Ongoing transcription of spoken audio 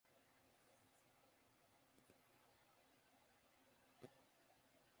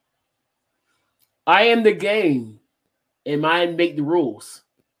I am the game, and I make the rules.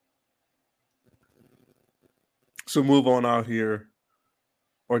 So move on out here,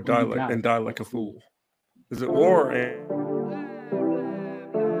 or die like and die like a fool. Is it war?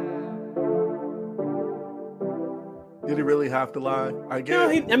 Did he really have to lie? I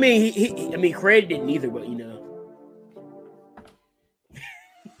get. No, I mean, Craig didn't either, but you know.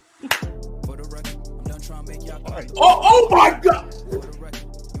 Oh my God!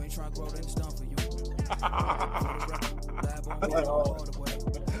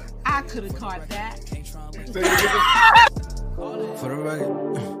 I could have caught that. For the record.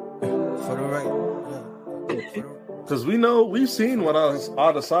 Because we've seen what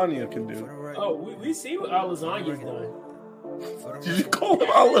Adesanya can do. Oh, we see what Adesanya's done. Did you call him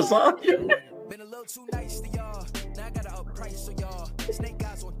Adesannya? Been a little too nice to y'all. Now I gotta up price for y'all. Snake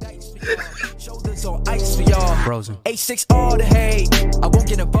eyes on dice for y'all. Shoulders on ice for y'all. Frozen. A6 all the hate. I won't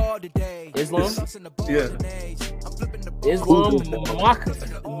get involved today. Islam? Yeah. Islam,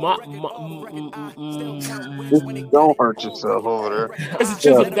 Don't hurt yourself over there. It's a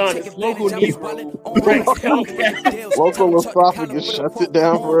chicken Adonis. Local Negro. Local esophagus shuts it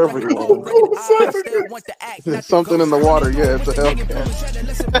down for everyone. There's something in the water. Yeah, it's a Hellcat.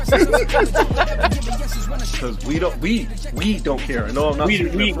 Because we don't care. No, I'm not. We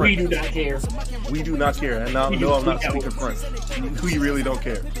do not care. We do not care. And now no, I'm not speaking French. We really don't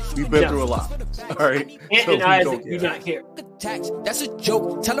care. We've been through a lot. All right. And Isaac do not care. That's a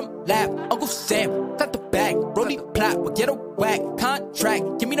joke. Tell him laugh. Uncle Sam got the bag. Brody plot will get a whack.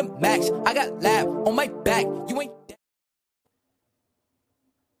 Contract. Give me the max. I got lab on my back. You ain't.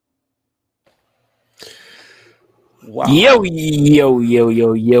 Wow. Yo.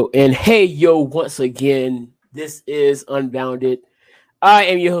 And hey, yo, once again, this is Unbounded. I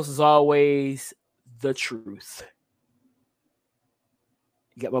am your host, as always, The Truth.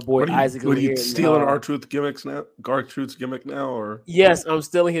 You got my boy Isaac over here. What are you stealing our Truth gimmicks now? Truth's gimmick now? Or yes, I'm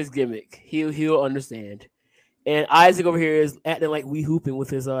stealing his gimmick. He'll understand. And Isaac over here is acting like we hooping with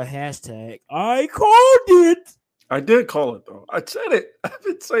his hashtag. I called it. I did call it, though. I said it. I've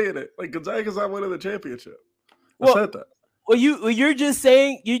been saying it. Like, Gonzaga's not winning the championship. I said that. Well, you're just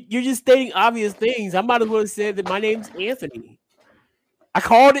saying you're just stating obvious things. I might as well have said that my name's Anthony. I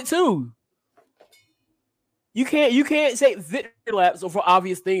called it too. You can't say victory laps for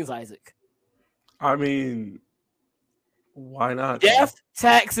obvious things, Isaac. I mean, why not? Death,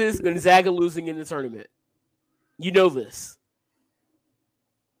 taxes, Gonzaga losing in the tournament. You know this.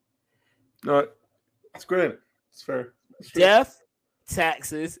 No, it's great. It's fair. Death,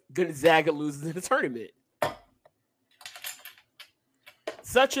 taxes, Gonzaga loses in the tournament.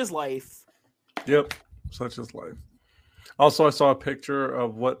 Such is life. Yep, such is life. Also, I saw a picture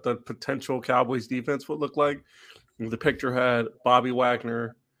of what the potential Cowboys defense would look like. The picture had Bobby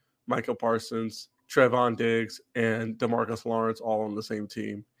Wagner, Michael Parsons, Trevon Diggs, and DeMarcus Lawrence all on the same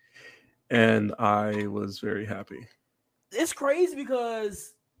team. And I was very happy. It's crazy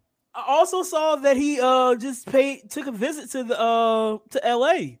because I also saw that he just took a visit to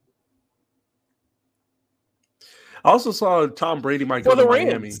LA. I also saw Tom Brady might go to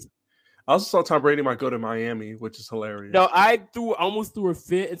Miami. I also saw Tom Brady might go to Miami, which is hilarious. No, I almost threw a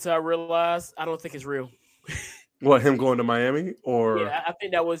fit until I realized I don't think it's real. What, him going to Miami? Or yeah, I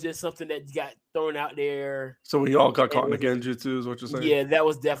think that was just something that got thrown out there. So we all got caught in the Genjutsu is what you're saying? Yeah, that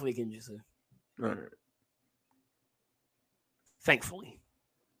was definitely Genjutsu. All right. Thankfully.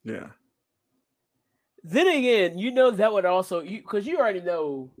 Yeah. Then again, you know that would also because you already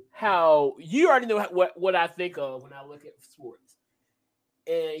know what I think of when I look at sports,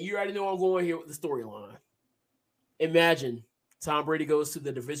 and you already know I'm going here with the storyline. Imagine Tom Brady goes to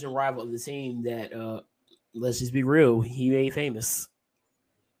the division rival of the team that, let's just be real, he made famous.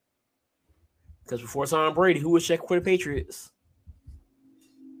 Because before Tom Brady, who was checking for the Patriots?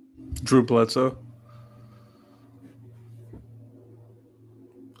 Drew Bledsoe.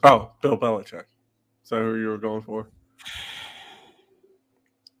 Oh, Bill Belichick. Is that who you were going for?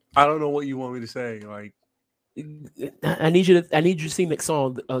 I don't know what you want me to say. Like, I need you to sing that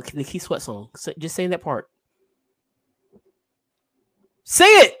song, the Keith Sweat song. Just saying that part. Say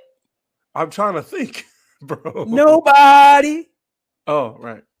it. I'm trying to think, bro. Nobody. Oh,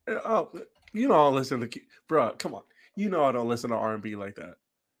 right. Oh, you know I don't listen to bro. Come on. You know I don't listen to R&B like that.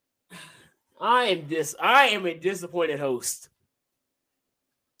 I am a disappointed host.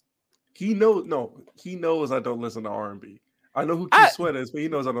 He knows I don't listen to R&B. I know who Keith Sweat is, but he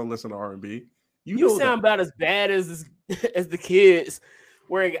knows I don't listen to R&B. You sound about as bad as the kids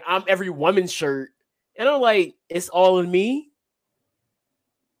wearing "I'm Every Woman's" shirt, and I'm like, it's all in me.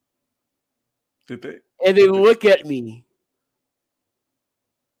 Did they? And they look at me.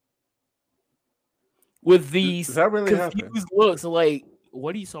 with these Does that really confused happen? looks. Like,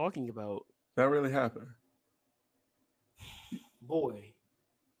 what are you talking about? That really happened. Boy,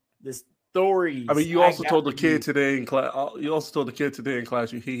 this story. I mean, you also told the kid today in class. You also told the kid today in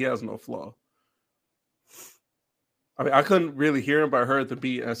class he has no flaw. I mean, I couldn't really hear him, but I heard the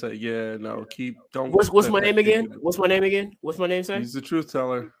beat. And I said, "Yeah, no, don't." What's my name again? What's my name again? What's my name say? He's the truth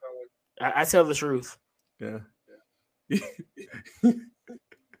teller. I tell the truth. Yeah.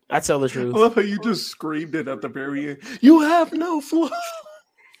 I tell the truth. I love how you just screamed it at the very end. You have no flaw.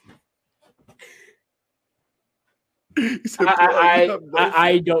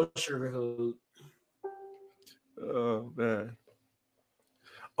 I don't sugarcoat. Oh man.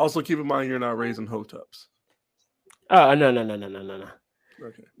 Also, keep in mind you're not raising hotups. Oh no.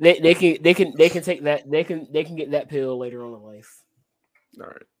 Okay. They can take that. They can get that pill later on in life. All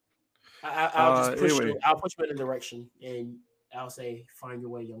right. I'll just push anyway. you. I'll push you in a direction, and I'll say, "Find your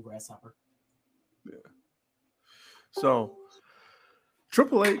way, young grasshopper." Yeah. So,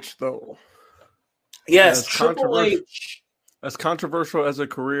 Triple H though. Yes, Triple H. As controversial as a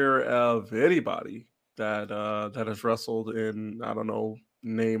career of anybody that has wrestled in, I don't know,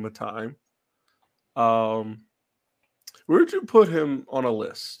 name a time. Where'd you put him on a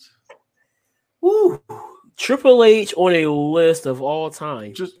list? Woo. Triple H on a list of all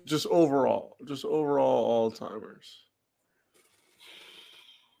time. Just overall all timers.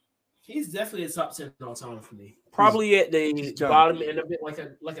 He's definitely a top 10 all time for me. Probably at the bottom end of it, like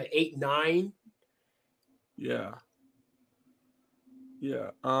an 8-9. Yeah.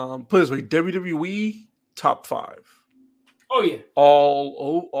 Yeah. Put it this way, WWE top 5. Oh yeah.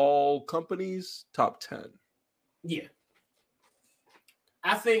 All companies top 10. Yeah.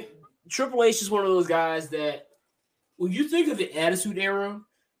 I think Triple H is one of those guys that when you think of the Attitude Era,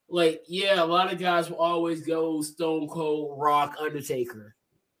 like, yeah, a lot of guys will always go Stone Cold, Rock, Undertaker.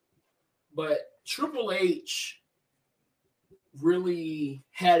 But Triple H really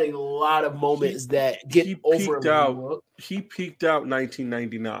had a lot of moments that get overlooked. He peaked out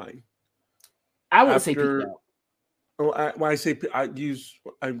 1999. I wouldn't say peaked out. When I say I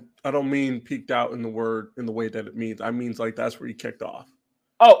don't mean peaked out in the way that it means. I mean like that's where he kicked off.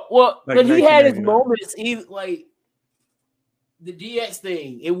 Oh well, like but he had his moments. Even like the DX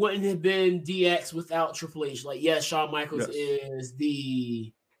thing, it wouldn't have been DX without Triple H. Like, yes, Shawn Michaels is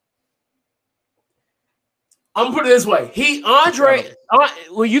the. I'm gonna put it this way: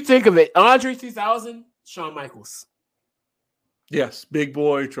 when you think of it, Andre 3000, Shawn Michaels. Yes, Big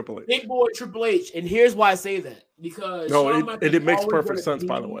Boy Triple H. Big Boy Triple H, and here's why I say that because it makes perfect sense.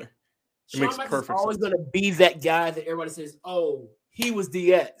 By the way, it makes perfect sense. Always going to be that guy that everybody says, "Oh, he was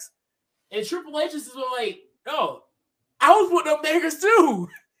DX," and Triple H is like, "Oh, I was with them makers too."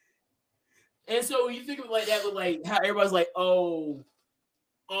 And so you think of it like that, with like how everybody's like, "Oh,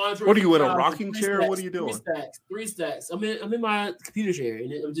 Andre." What are you in a rocking chair? What are you doing? Three stacks. I'm in my computer chair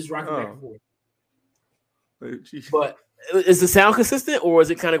and I'm just rocking back and forth. But is the sound consistent, or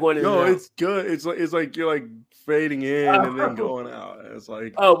is it kind of going in? No, it's good. It's like you're like fading in and then going out. It's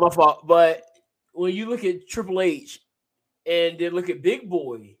like, oh, my fault. But when you look at Triple H and then look at Big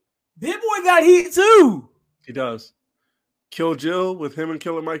Boy got heat too. He does. Kill Jill with him and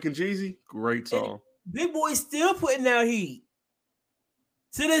Killer Mike and Jeezy, great song. And Big Boy's still putting out heat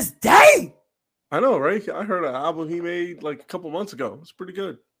to this day. I know, right? I heard an album he made like a couple months ago. It's pretty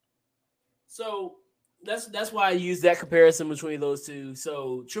good. So that's why I use that comparison between those two.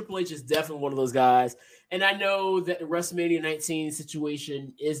 So Triple H is definitely one of those guys, and I know that the WrestleMania 19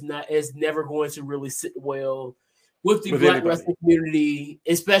 situation is never going to really sit well with the Black wrestling community,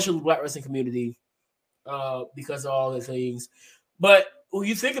 especially the Black wrestling community, because of all the things. But when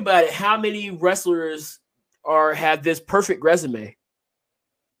you think about it, how many wrestlers have this perfect resume?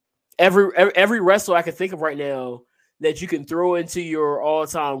 Every wrestler I can think of right now that you can throw into your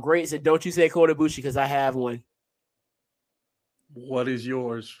all-time greats, and don't you say Kota Ibushi because I have one. What is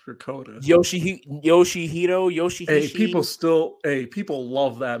yours for Kota? Yoshihito. Hey, people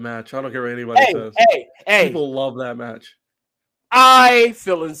love that match. I don't care what anybody says. Hey, people love that match. I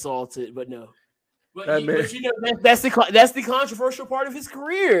feel insulted, but no. But you know that's the controversial part of his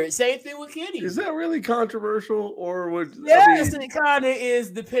career. Same thing with Kenny. Is that really controversial, or would? Yes, it kind of is,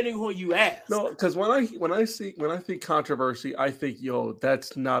 depending on who you ask. No, because when I think controversy, I think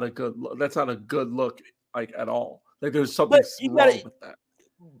that's not a good look like at all. Like there's something wrong with that.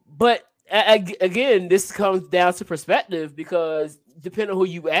 But again, this comes down to perspective because depending on who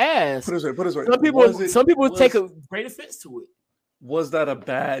you ask, put it this way. Some people take a great offense to it. Was that a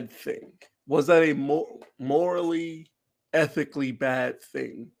bad thing? Was that a morally, ethically bad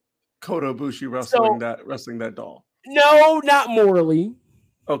thing? Kota Ibushi wrestling that doll? No, not morally.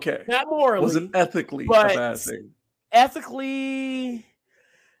 Okay. Not morally. Was it ethically a but bad thing? Ethically,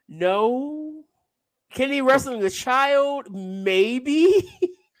 no. Kenny wrestling a child? Maybe.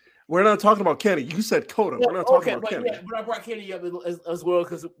 We're not talking about Kenny. You said Kota. We're not talking about Kenny. Yeah, but I brought Kenny up as well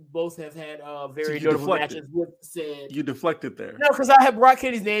because both have had very So notable matches with said. You deflected there. No, because I had brought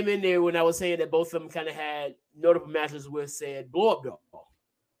Kenny's name in there when I was saying that both of them kind of had notable matches with said blow up doll.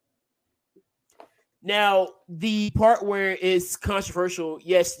 Now, the part where it's controversial,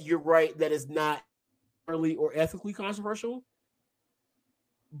 yes, you're right that it's not morally or ethically controversial.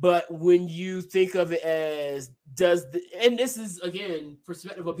 But when you think of it as and this is again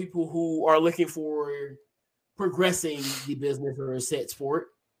perspective of people who are looking for progressing the business or a set sport,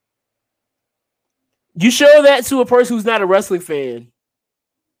 you show that to a person who's not a wrestling fan.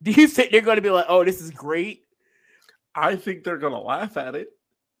 Do you think they're going to be like, "Oh, this is great"? I think they're going to laugh at it.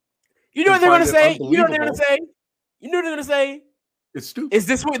 You know what they're going to say? You know what they're going to say? You know what they're going to say? It's stupid. Is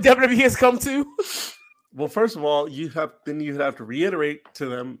this what WWE has come to? Well, first of all, you have to reiterate to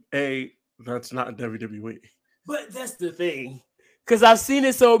them, that's not WWE. But that's the thing, because I've seen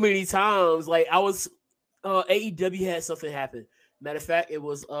it so many times. Like I was, AEW had something happen. Matter of fact, it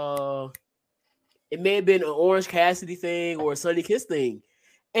was it may have been an Orange Cassidy thing or a Sunny Kiss thing.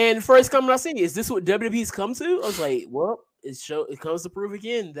 And first comment I see, is this what WWE's come to? I was like, well, it comes to prove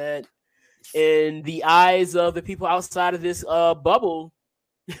again that in the eyes of the people outside of this bubble,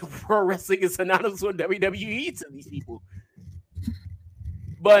 pro wrestling is synonymous with WWE to these people.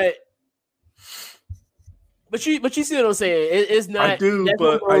 But you see what I'm saying? It's not. I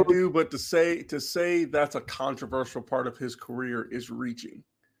do, but to say that's a controversial part of his career is reaching.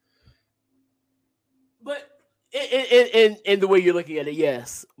 But in the way you're looking at it,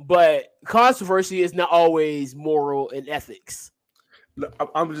 yes. But controversy is not always moral and ethics.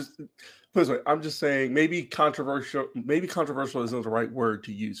 I'm just saying maybe controversial isn't the right word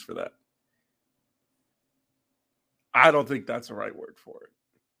to use for that. I don't think that's the right word for it.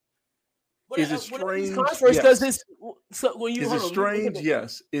 Is it strange? Yes. Is it strange?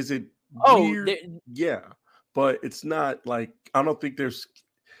 Yes. Is it weird? Yeah. But it's not like, I don't think there's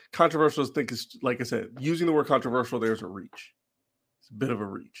controversial. I think it's, like I said, using the word controversial, there's a reach. It's a bit of a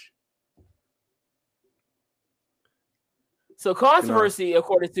reach. So controversy,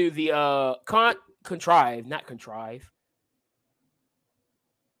 according to the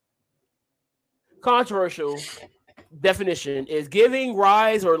controversial definition is giving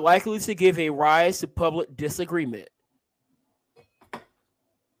rise or likely to give a rise to public disagreement.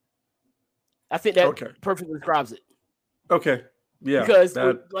 I think that perfectly describes it. Okay. Yeah. Because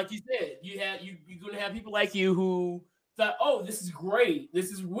like you said, you're going to have people like you who thought, oh, this is great. This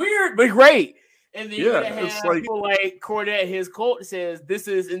is weird, but great. And then you're going to have people like Cornette, his cult says this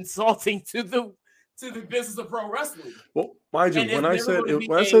is insulting to the business of pro wrestling. Well, mind you, when I said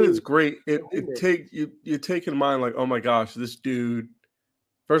it's great, you take in mind like, oh my gosh, this dude.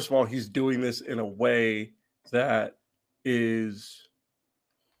 First of all, he's doing this in a way that is.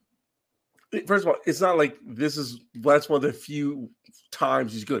 First of all, it's not like that's one of the few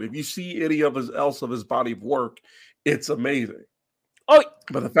times he's good. If you see any of his body of work, it's amazing. Oh,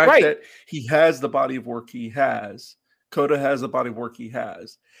 but the fact that he has the body of work he has, Kota has the body of work he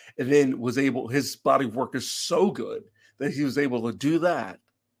has, and then his body of work is so good that he was able to do that.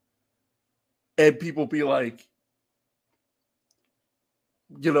 And people be like,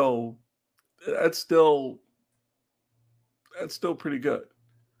 that's still pretty good.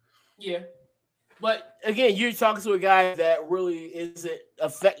 Yeah. But again, you're talking to a guy that really isn't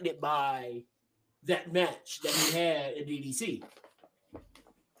affected by that match that he had in DDC.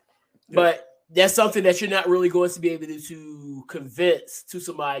 But that's something that you're not really going to be able to convince to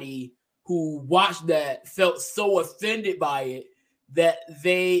somebody who watched that, felt so offended by it that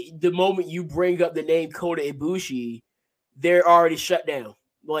the moment you bring up the name Kota Ibushi, they're already shut down.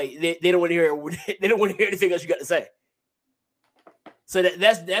 Like they don't want to hear they don't want to hear anything else you got to say. So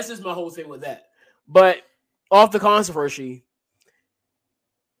that's just my whole thing with that. But off the controversy,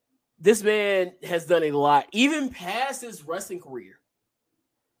 this man has done a lot, even past his wrestling career.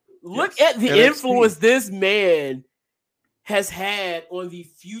 Look at the NXT influence this man has had on the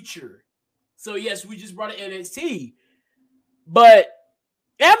future. So, yes, we just brought in NXT. But,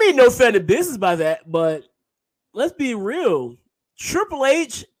 I mean, no fan of business by that, but let's be real. Triple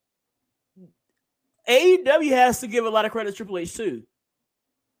H, AEW has to give a lot of credit to Triple H, too.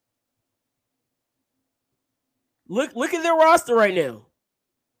 Look at their roster right now.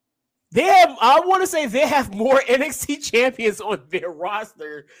 I want to say they have more NXT champions on their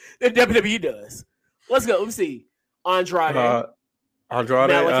roster than WWE does. Let's go. Let me see. Andrade, Malachi,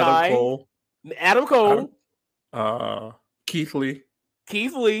 Adam Cole, Adam Cole, Keith Lee,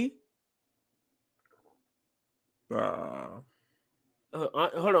 Keith Lee. Hold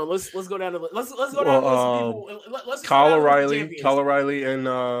on. Let's go down the list. Let's go down the list of people. Let's Kyle O'Reilly and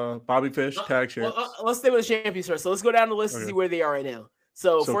Bobby Fish tag champs. Let's stay with the champions first. So let's go down the list and see where they are right now.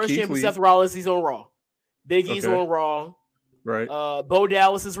 So first Keith champion Lee. Seth Rollins, he's on Raw. Big E's on Raw. Right. Bo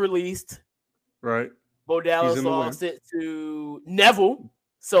Dallas is released. Right. Bo Dallas lost it to Neville.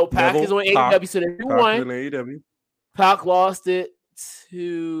 So Pac is on AEW. So they won. AEW. Pac lost it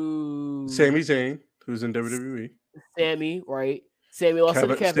to Sami Zayn, who's in WWE. Sammy, right? Sammy lost it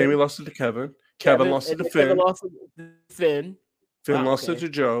to Kevin. Sammy lost it to Kevin. Kevin lost it to Finn. Kevin lost it to Finn. Finn lost it to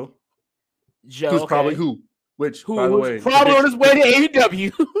Joe. Joe, who's probably Which, by the way, probably on his way to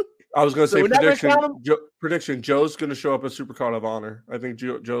AEW. I was going to say prediction. Joe's going to show up at Supercard of Honor. I think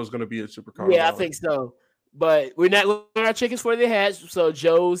Joe's going to be at Supercard. Yeah, I think so. But we're not looking at our chickens for the hatch, so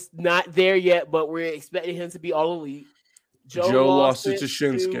Joe's not there yet. But we're expecting him to be all elite. Joe lost it to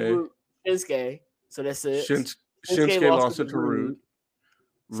Shinsuke. So that's it. Shinsuke lost it to Rude.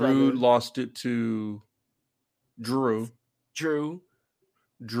 Rude lost it to Drew. Drew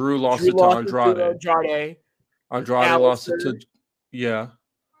lost it to Andrade. Andrade lost it to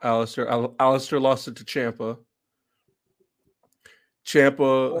Alistair lost it to Ciampa.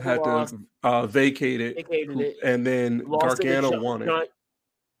 Ciampa had to vacate it, and then Gargano won it.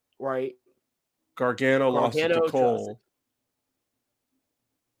 Right. Gargano lost it to Cole.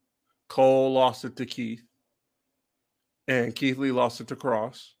 Cole lost it to Keith. And Keith Lee lost it to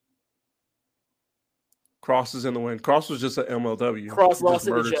Cross. Cross is in the win. Cross was just an MLW. Cross lost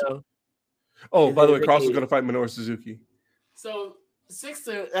it to Joe. Oh, by the way, Cross is going to fight Minoru Suzuki. So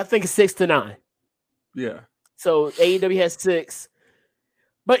 6-9. Yeah. So AEW has 6.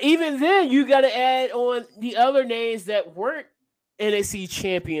 But even then, you got to add on the other names that weren't NXT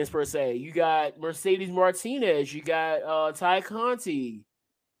champions per se. You got Mercedes Martinez. You got Ty Conti.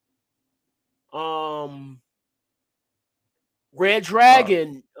 Red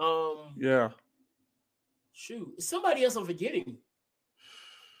Dragon. Yeah. Shoot, somebody else I'm forgetting.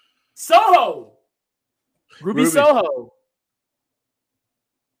 Soho. Ruby Soho.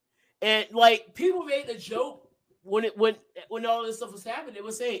 And like people made the joke when all this stuff was happening, they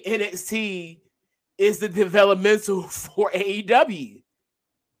were saying NXT is the developmental for AEW.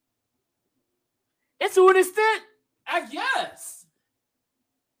 And to an extent, I guess.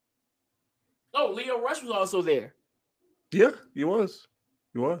 Oh, Leo Rush was also there. Yeah, he was.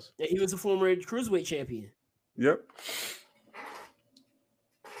 And he was a former Cruiserweight champion. Yep.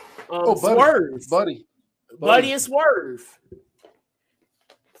 Swerve. Buddy and Swerve.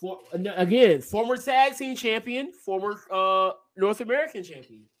 Again, former tag team champion, former North American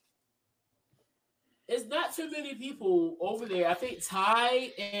champion. It's not too many people over there. I think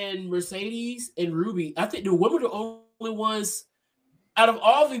Ty and Mercedes and Ruby, I think the women are the only ones out of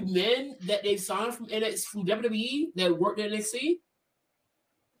all the men that they've signed from NXT, from WWE that worked at NXT.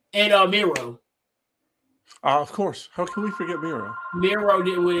 And Miro. Of course. How can we forget Miro? Miro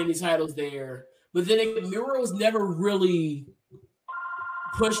didn't win any titles there. But then Miro was never really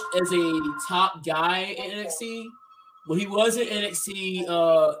pushed as a top guy in NXT. When he was in NXT,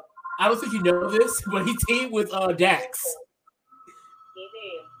 I don't think you know this, but he teamed with Dax.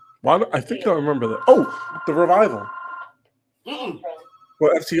 Well, I think I remember that. Oh, the Revival. Well,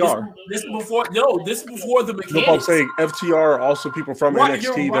 FTR. This is before the Mechanics. No, I'm saying FTR are also people from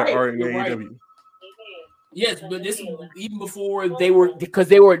NXT that are in AEW. Yes, but this is even before they were, because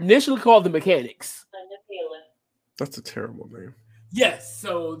they were initially called the Mechanics. That's a terrible name. Yes,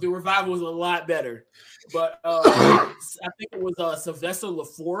 so the Revival was a lot better. But I think it was Sylvester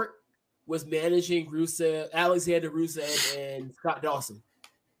LaForte was managing Rusev, Alexander Rusev, and Scott Dawson.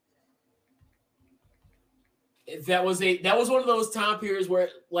 That was one of those time periods where,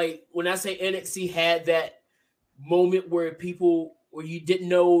 like, when I say NXT had that moment where you didn't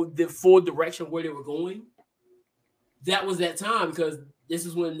know the full direction where they were going. That was that time, because this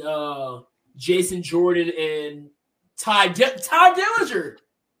is when Jason Jordan and Ty Dillinger.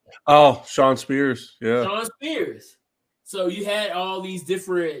 Oh, Sean Spears. Yeah. Sean Spears. So you had all these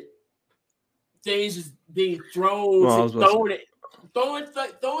different things just being thrown, throwing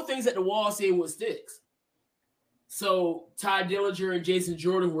things at the wall, seeing what sticks. So Ty Dillinger and Jason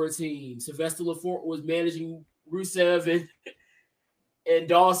Jordan were a team. Sylvester LaForte was managing Rusev and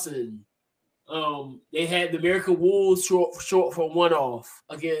Dawson. They had the American Wolves short for one-off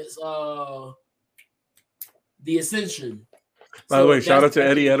against the Ascension. By the way, shout out to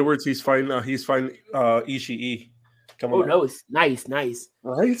Eddie Edwards. He's fighting Ishii. Come on. Oh, no, it's nice.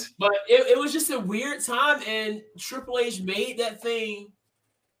 Right? But it was just a weird time, and Triple H made that thing.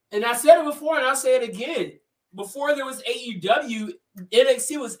 And I said it before, and I'll say it again. before there was AEW,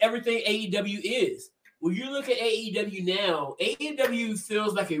 NXT was everything AEW is. When you look at AEW now, AEW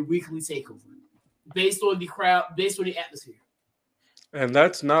feels like a weekly takeover based on the crowd, based on the atmosphere. And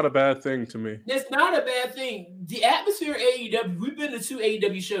that's not a bad thing to me. It's not a bad thing. The atmosphere of AEW, we've been to 2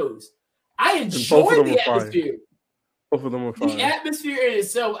 AEW shows. I enjoy the atmosphere. Both of them are fine. The atmosphere in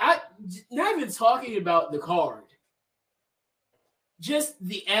itself, not even talking about the card, just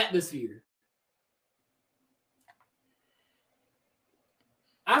the atmosphere.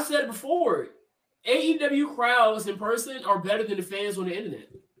 I've said it before, AEW crowds in person are better than the fans on the internet.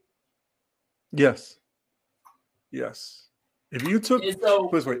 Yes. If you took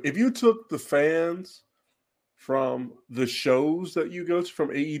if you took the fans from the shows that you go to, from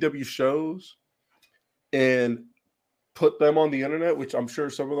AEW shows, and put them on the internet, which I'm sure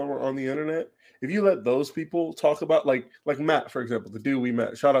some of them are on the internet, if you let those people talk about like Matt, for example, the dude we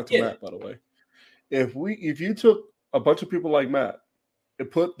met, shout out to Matt, by the way. If you took a bunch of people like Matt and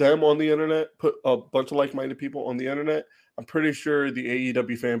put them on the internet, put a bunch of like-minded people on the internet, I'm pretty sure the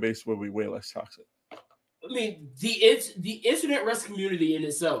AEW fan base will be way less toxic. I mean, the internet wrestling community in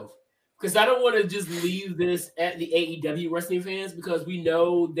itself, because I don't want to just leave this at the AEW wrestling fans, because we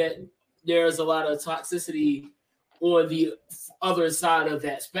know that there's a lot of toxicity on the other side of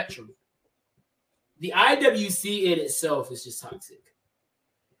that spectrum. The IWC in itself is just toxic.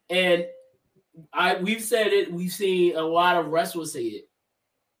 And we've said it, we've seen a lot of wrestlers say it.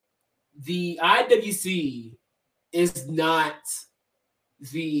 The IWC is not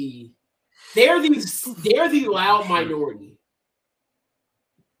they're the loud minority.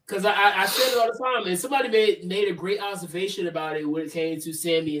 Because I said it all the time, and somebody made a great observation about it when it came to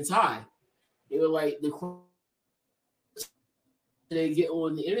Sammy and Ty. They were like, they get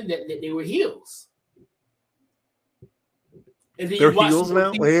on the internet that they were heels. And then they're heels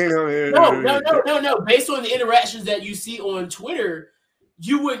now? No. Based on the interactions that you see on Twitter,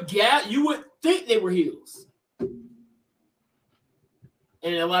 you would think they were heels.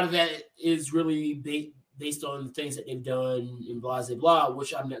 And a lot of that is really based on things that they've done in blah, blah, blah,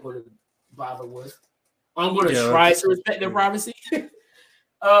 which I'm not going to bother with. I'm going to try to respect their privacy.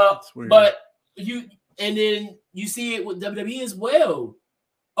 But then you see it with WWE as well.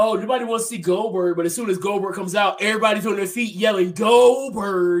 Oh, nobody wants to see Goldberg, but as soon as Goldberg comes out, everybody's on their feet yelling,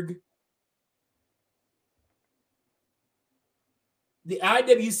 Goldberg. The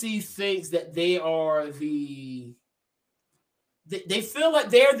IWC thinks that they are they feel like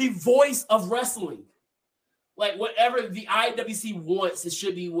they're the voice of wrestling. Like whatever the IWC wants, it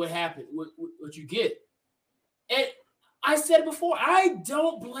should be what happened, what you get. And I said before, I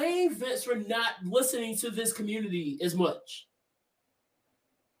don't blame Vince for not listening to this community as much.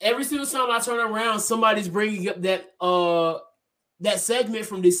 Every single time I turn around, somebody's bringing up that segment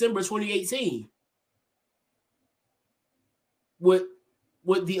from December 2018 with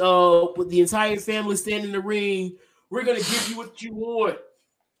the entire family standing in the ring. We're gonna give you what you want,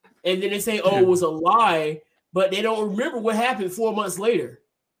 and then they say, "Oh, it was a lie," but they don't remember what happened 4 months later.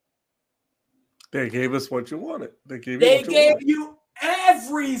 They gave us what you wanted. They gave you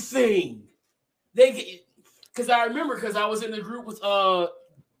everything. Because I remember, because I was in the group with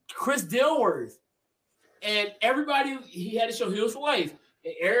Chris Dilworth, and everybody, he had to show Heels for Life,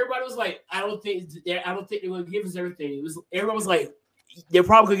 and everybody was like, "I don't think they're going to give us everything." Everyone was like, "They're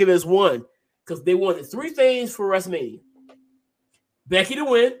probably going to give us one." Because they wanted 3 things for WrestleMania: Becky to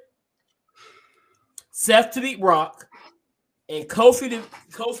win, Seth to beat Brock, and Kofi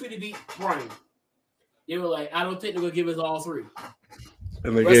to beat Bryan. They were like, I don't think they're gonna give us all 3.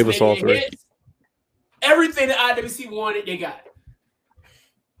 And they gave us all 3. Hits, everything that IWC wanted, they got.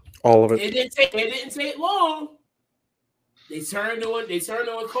 All of it. It didn't take long. They turned on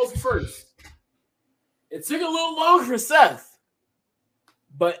Kofi first. It took a little longer for Seth,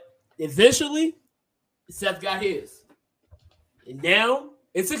 but eventually, Seth got his. And now,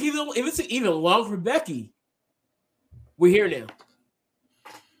 it took even longer for Becky. We're here now.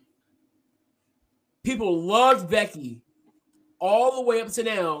 People loved Becky all the way up to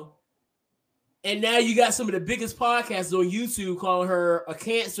now. And now you got some of the biggest podcasts on YouTube calling her a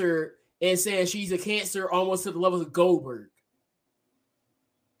cancer and saying she's a cancer almost to the level of Goldberg.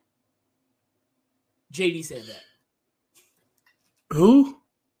 JD said that. Who?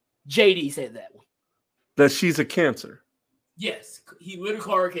 JD said that one. That she's a cancer. Yes, he literally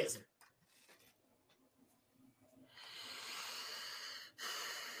called her cancer.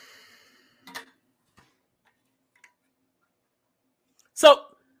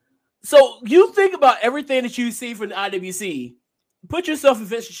 So you think about everything that you see from the IWC. Put yourself in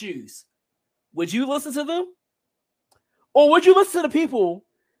Vince's shoes. Would you listen to them? Or would you listen to the people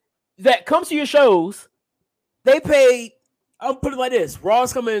that come to your shows They paid. I'll put it like this: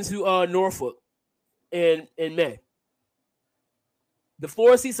 Raw's coming into Norfolk in May. The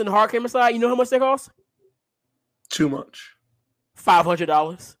floor seats in the hard camera side. You know how much they cost? Too much.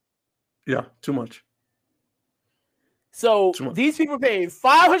 $500. Yeah, too much. So these people are paying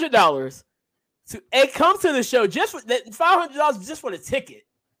 $500 to come to the show just for that $500 just for the ticket.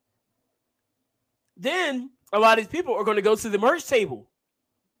 Then a lot of these people are going to go to the merch table,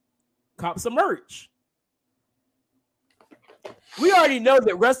 cop some merch. We already know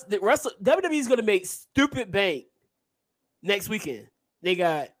that WWE is going to make stupid bank next weekend. They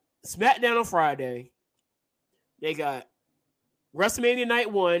got SmackDown on Friday. They got WrestleMania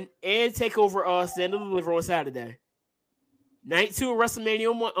Night 1 and TakeOver Stand and Deliver on Saturday. Night 2 of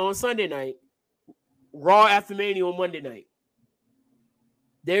WrestleMania on Sunday night. Raw after Mania on Monday night.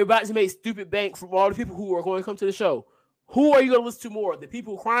 They're about to make stupid bank from all the people who are going to come to the show. Who are you going to listen to more? The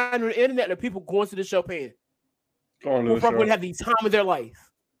people crying on the internet or the people going to the show paying? Going to the show. Probably have the time of their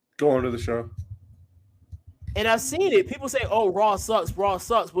life. Going to the show. And I've seen it. People say, oh, Raw sucks, Raw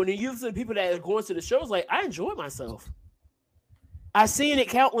sucks. But when you listen to people that are going to the shows, like, I enjoy myself. I've seen it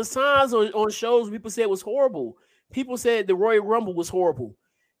countless times on shows where people said it was horrible. People said the Royal Rumble was horrible.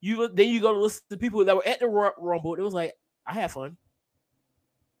 Then you go to listen to people that were at the Royal Rumble. It was like, I had fun.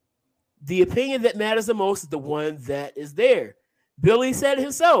 The opinion that matters the most is the one that is there. Billy said it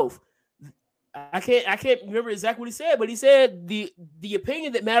himself. I can't remember exactly what he said, but he said the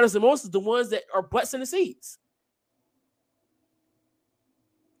opinion that matters the most is the ones that are butts in the seats.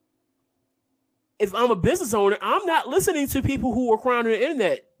 If I'm a business owner, I'm not listening to people who are crying on the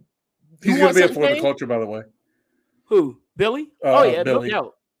internet. He's going to be a for the culture, by the way. Who? Billy? Oh, yeah, Billy. No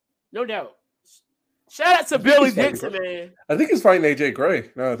doubt. No doubt. Shout out to Billy Dixon, man. I think he's fighting AJ Gray.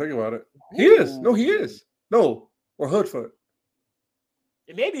 Now I think about it. He is. No, he is. No, or Hoodfoot.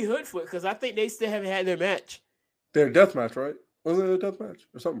 It may be Hoodfoot because I think they still haven't had their match. Their death match, right? Was it a death match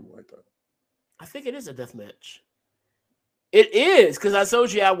or something like that? I think it is a death match. It is because I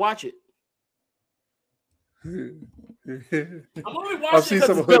told you I watch it. I'm only watching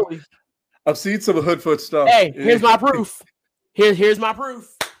because it's Billy. I've seen some of Hoodfoot stuff. Hey, here's my proof. Here's my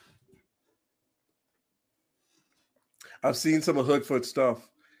proof. I've seen some of Hoodfoot stuff.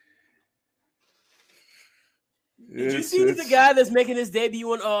 Did you see the guy that's making his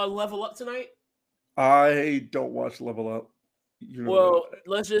debut on Level Up tonight? I don't watch Level Up. You know, well,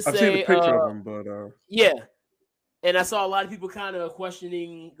 let's just say I've seen a picture of him, but yeah. And I saw a lot of people kind of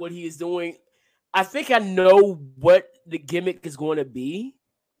questioning what he is doing. I think I know what the gimmick is going to be.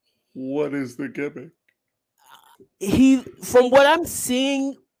 What is the gimmick? From what I'm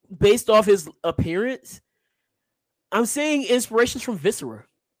seeing, based off his appearance, I'm seeing inspirations from Viscera.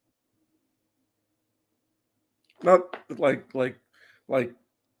 Not like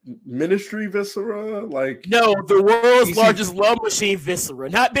Ministry Viscera, like no, the world's largest love machine Viscera,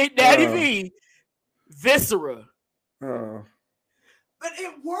 not Big Daddy V, Viscera. But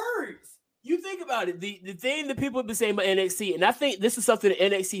it works. You think about it. The thing that people have been saying about NXT, and I think this is something that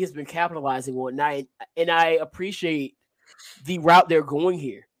NXT has been capitalizing on, and I appreciate the route they're going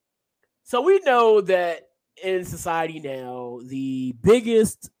here. So we know that in society now, the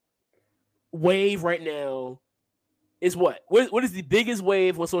biggest wave right now is what? What is the biggest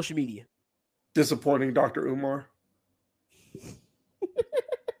wave on social media? Disappointing Dr. Umar.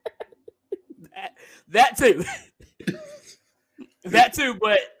 that too. That too,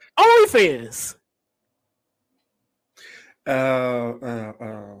 but OnlyFans. The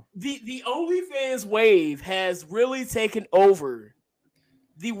OnlyFans wave has really taken over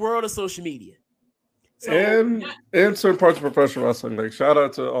the world of social media. So, and certain parts of professional wrestling. Like shout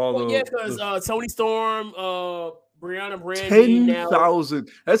out to all because Tony Storm, Brianna Brandy,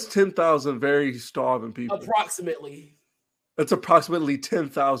 10,000. That's 10,000 very starving people. Approximately. That's approximately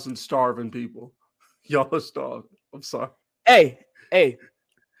 10,000 starving people. Y'all are starving. I'm sorry. Hey.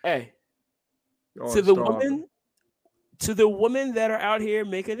 To the women that are out here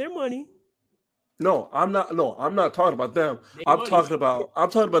making their money. No, I'm not talking about them. I'm talking about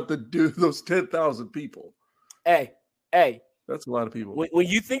those 10,000 people. Hey. That's a lot of people. When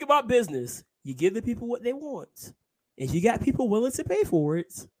you think about business, you give the people what they want. And you got people willing to pay for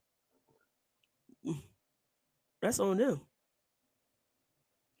it. That's on them.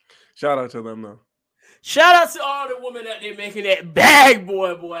 Shout out to them, though. Shout out to all the women out there making that bag,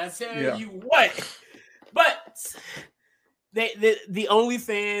 boy. I tell you what. But the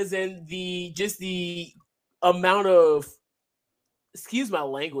OnlyFans and the amount of, excuse my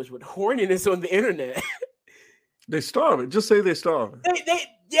language, but horniness on the internet. They starving. Just say they starving.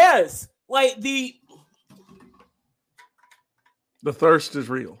 Yes. Like the thirst is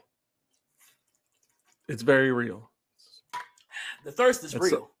real. It's very real. The thirst is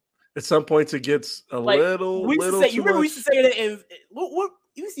real. At some points, it gets a little. We used to say, you remember much. we used to say that in what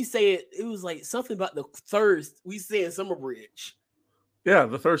you used to say it. It was like something about the thirst. We say in Summer Bridge. Yeah,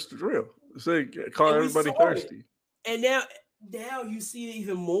 the thirst is real. So call everybody thirsty. And now you see it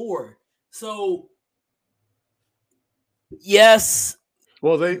even more. So yes.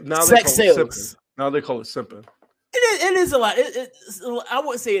 Well, they call it simping. Now they call it simping. It is a lot. I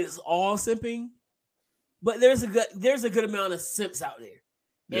wouldn't say it's all simping, but there's a good amount of simps out there.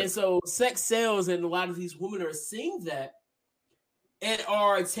 Yeah. And so sex sells, and a lot of these women are seeing that and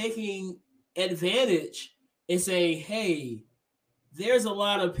are taking advantage and saying, hey, there's a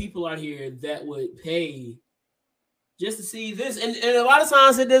lot of people out here that would pay just to see this. And a lot of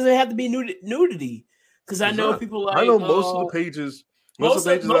times it doesn't have to be nudity. Because I know people like... I know most of the pages... Most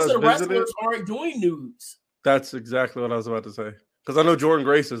of the wrestlers aren't doing nudes. That's exactly what I was about to say. Because I know Jordan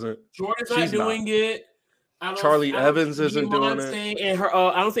Grace isn't. Jordan's not doing it. Charlie Evans isn't doing it. And her,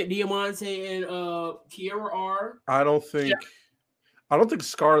 I don't think Diamante and Kiera are. I don't think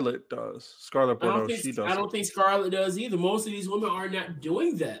Scarlett does. Scarlett Bordeaux, she does. I don't think Scarlett does either. Most of these women are not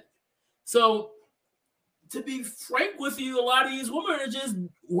doing that. So, to be frank with you, a lot of these women are just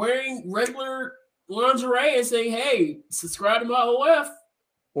wearing regular lingerie and saying, "Hey, subscribe to my OF."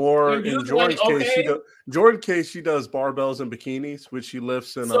 Or in Jordan's case, she does barbells and bikinis, which she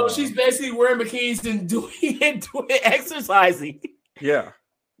lifts in. So she's basically wearing bikinis and doing exercising. Yeah,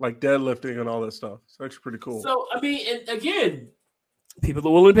 like deadlifting and all that stuff. It's actually pretty cool. So I mean, and again, people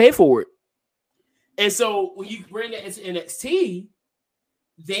are willing to pay for it. And so when you bring that into NXT,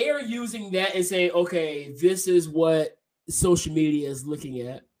 they're using that and saying, "Okay, this is what social media is looking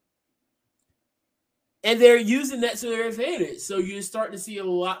at." And they're using that to their advantage. So you're starting to see a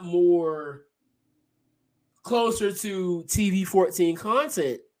lot more closer to TV 14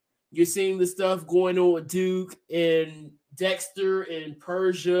 content. You're seeing the stuff going on with Duke and Dexter and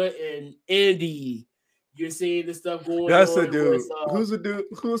Persia and Indy. You're seeing the stuff going on. That's the dude. Who's the dude?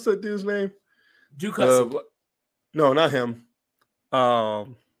 Who's that dude's name? Duke Hudson. No, not him. The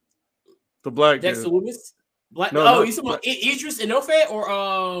black Dexter dude. Loomis? You talking about Idris Enofe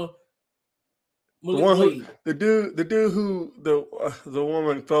or the dude who the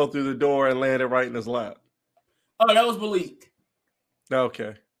woman fell through the door and landed right in his lap. Oh, that was Malik.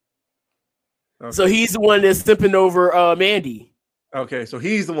 Okay. So he's the one that's stepping over Mandy. Okay, so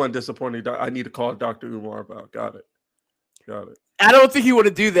he's the one disappointed. I need to call Dr. Umar about. Got it. I don't think he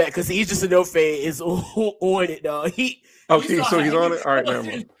would do that because he's just Enofe is on it, dog. He's on it. All right, never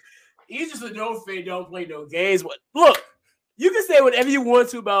mind. He's just Enofe. Don't play no games. But look. You can say whatever you want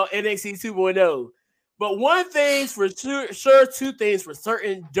to about NXT 2.0, but one thing's for sure, two things for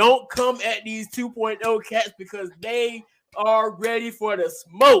certain. Don't come at these 2.0 cats because they are ready for the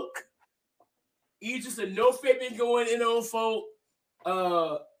smoke. He's just a no fit been going in on folk.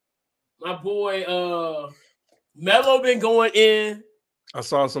 My boy Mello been going in. I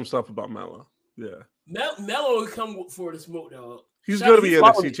saw some stuff about Mello. Yeah. Mello come for the smoke, dog. He's going to be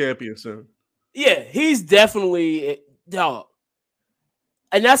NXT champion soon. Yeah, he's definitely dog.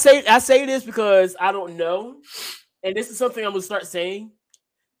 And I say this because I don't know, and this is something I'm gonna start saying.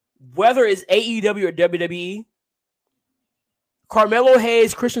 Whether it's AEW or WWE, Carmelo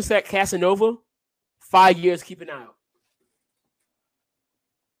Hayes, Christian Casanova, 5 years, keep an eye out.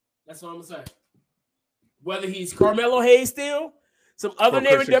 That's all I'm gonna say. Whether he's Carmelo Hayes still, some other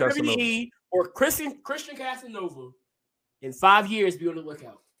name in WWE, or Christian Casanova, in 5 years, be on the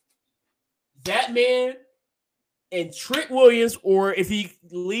lookout. That man. And Trick Williams, or if he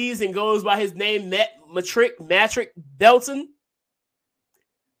leaves and goes by his name, Matrick Belton,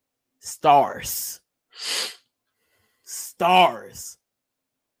 stars.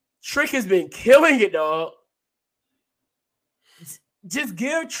 Trick has been killing it, dog. Just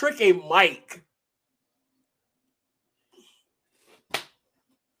give Trick a mic.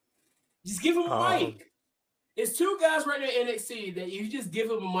 Just give him a mic. It's two guys right now in NXT that you just give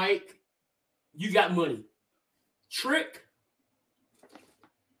him a mic, you got money. Trick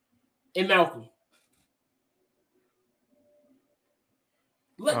and Malcolm.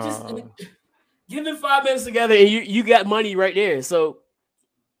 Just give them 5 minutes together and you got money right there. So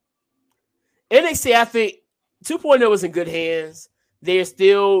NXT, I think 2.0 is in good hands. They're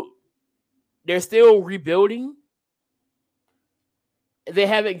still rebuilding. They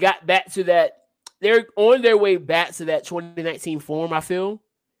haven't got back to that. They're on their way back to that 2019 form, I feel.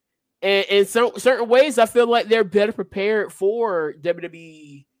 And in certain ways, I feel like they're better prepared for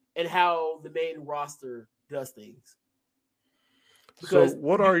WWE and how the main roster does things. Because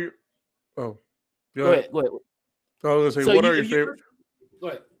what are you? Oh, go ahead. I was going to say, what are your favorite? Go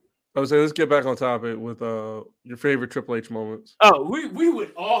ahead. I would say let's get back on topic with your favorite Triple H moments. Oh, we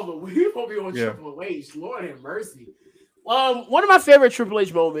would all the we won't be on Triple H. Lord have mercy. One of my favorite Triple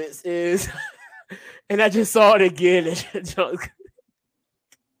H moments is, and I just saw it again. And just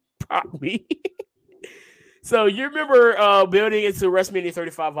popped me. So you remember building into WrestleMania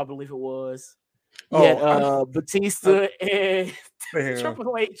 35, I believe it was. Yeah, Batista and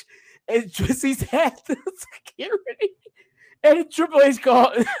Triple H, and he's had the security. And Triple H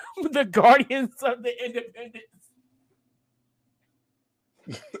called the Guardians of the Independence.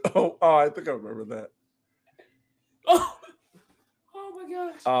 Oh, I think I remember that. Oh my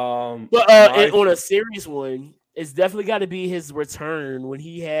gosh. But on a serious one, it's definitely got to be his return when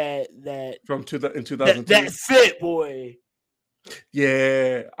he had that in 2002. That fit, boy.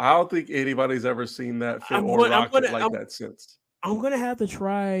 Yeah, I don't think anybody's ever seen that fit or rocked it like that since. I'm gonna have to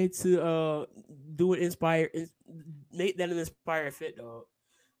try to do an make that an inspired fit, dog.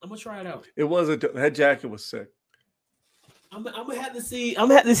 I'm gonna try it out. It was that jacket was sick. I'm gonna have to see. I'm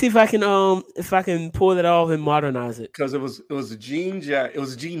gonna have to see if I can pull that off and modernize it. Because it was a jean jacket. It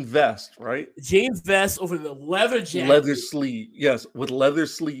was a jean vest, right? Jean vest over the leather jacket. Leather sleeve, yes, with leather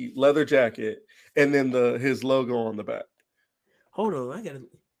jacket, and then his logo on the back. Hold on, I gotta.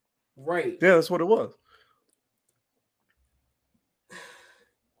 Right. Yeah, that's what it was.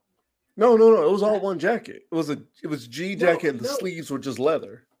 No, it was all one jacket. It was jean jacket, and the sleeves were just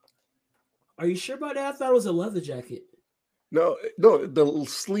leather. Are you sure about that? I thought it was a leather jacket. No, the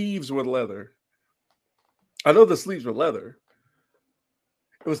sleeves were leather. I know the sleeves were leather.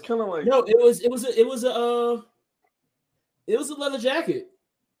 It was kind of like it was a leather jacket.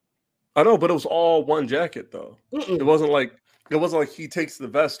 I know, but it was all one jacket though. Mm-mm. It wasn't like he takes the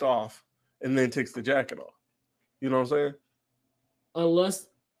vest off and then takes the jacket off. You know what I'm saying? Unless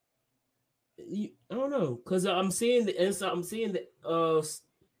I don't know, because I'm seeing the inside. I'm seeing the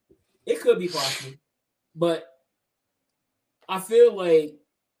it could be possible, but I feel like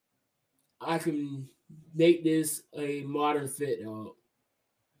I can make this a modern fit, dog.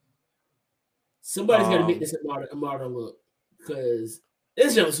 Somebody's got to make this a modern look because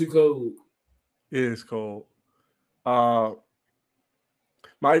this jump's too cold. It is cold. My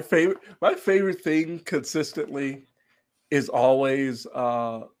favorite thing consistently is always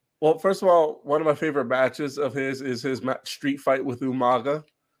well, first of all, one of my favorite matches of his is his street fight with Umaga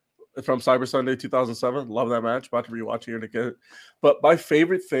from Cyber Sunday 2007. Love that match. About to rewatch it again. But my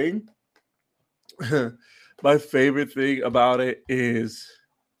favorite thing about it is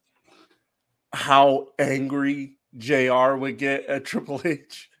how angry JR would get at Triple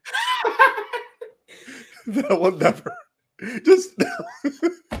H. That will never just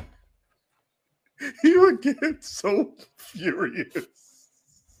he would get so furious.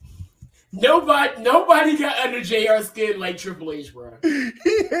 Nobody got under JR's skin like Triple H, bro. He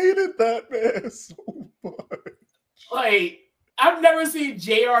hated that man so much. Like, I've never seen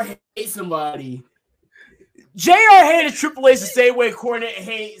JR hate somebody. JR hated Triple H the same way Cornette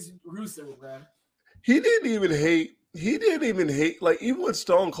hates Rusev, bro. He didn't even hate, like, even when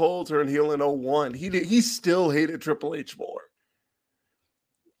Stone Cold turned heel in 01, he still hated Triple H more.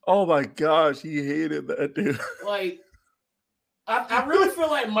 Oh my gosh, he hated that dude. Like, I really feel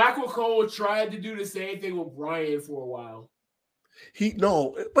like Michael Cole tried to do the same thing with Bryan for a while.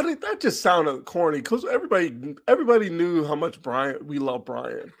 That just sounded corny because everybody knew how much we love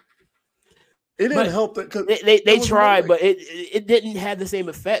Bryan. It didn't help that because they tried, but it didn't have the same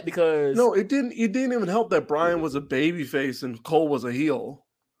effect because it didn't even help that Bryan was a babyface and Cole was a heel.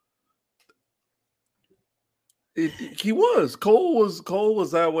 Cole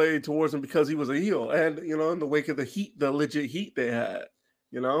was that way towards him because he was a heel, and in the wake of the legit heat they had,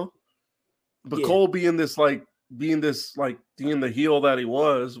 but yeah. Cole being the heel that he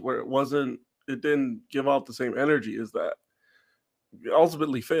was, where it didn't give off the same energy as that. It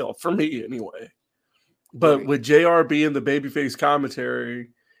ultimately failed for me anyway. But right. With JR being the babyface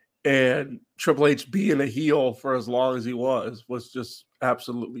commentary and Triple H being a heel for as long as he was just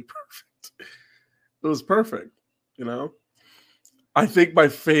absolutely perfect. It was perfect. I think my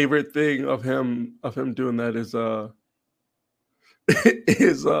favorite thing of him doing that is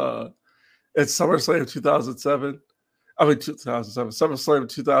at SummerSlam 2007. I mean 2007, SummerSlam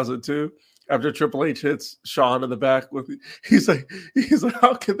 2002. After Triple H hits Shawn in the back he's like,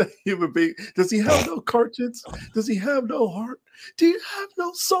 how can that human being? Does he have no conscience? Does he have no heart? Do you have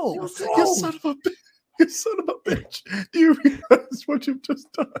no soul? You son of a bitch! Do you realize what you've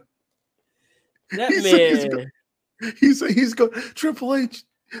just done? He's going Triple H,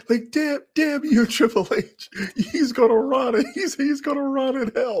 like damn you, Triple H. He's gonna rot it. He's gonna rot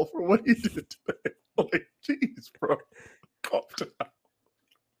in hell for what he did today. Like, jeez, bro, calm down.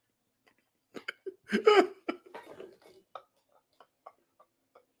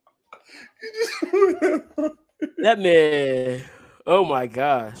 That man. Oh my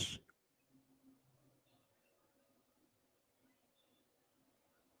gosh.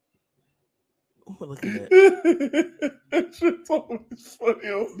 What am I looking at? That shit's always funny.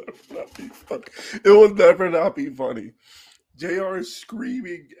 It will never not be funny. JR is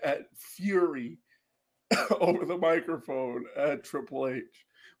screaming at fury over the microphone at Triple H.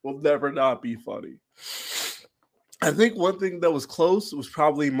 Will never not be funny. I think one thing that was close was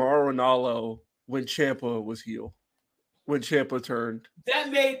probably Mauro Ranallo when Ciampa was heel. When Ciampa turned. That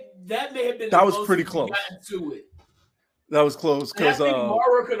may have been that was pretty close. To it. That was close because I think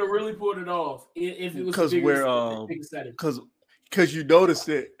Mauro could have really pulled it off if it was bigger setting. Because you noticed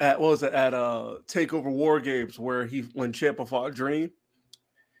it at Takeover War Games when Ciampa fought Dream.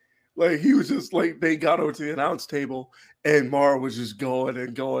 Like he was just like they got over to the announce table and Mauro was just going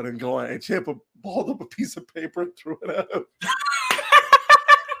and going and going and Ciampa balled up a piece of paper and threw it at him.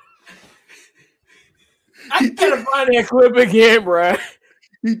 I gotta find that clip again, bro.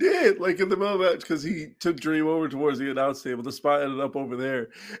 He did, like in the middle of the match, because he took Dream over towards the announce table. The spot ended up over there,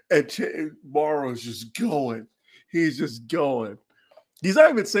 and Mauro's just going. He's just going. He's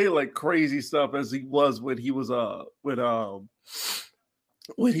not even saying like crazy stuff as he was when he was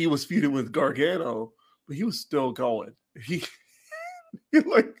feuding with Gargano, but he was still going. He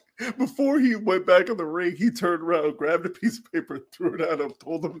like before he went back in the ring, he turned around, grabbed a piece of paper, threw it at him,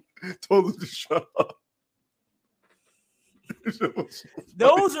 told him to shut up.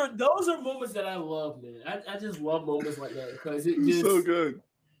 Those are moments that I love, man. I just love moments like that because it's so good.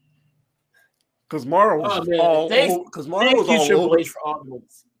 Because Mauro was all over.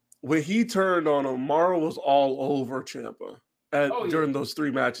 When he turned on him, Mauro was all over Ciampa during those 3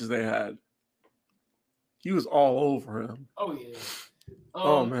 matches they had. He was all over him. Oh yeah.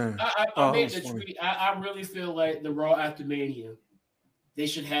 Oh man. I made the tweet. I really feel like the Raw after Mania, they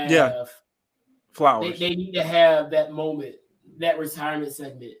should have flowers. They need to have that moment, that retirement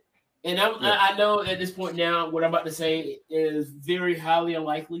segment. And I know at this point now, what I'm about to say is very highly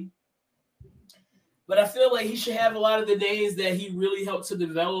unlikely. But I feel like he should have a lot of the names that he really helped to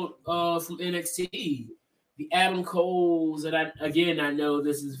develop from NXT. The Adam Coles, and I know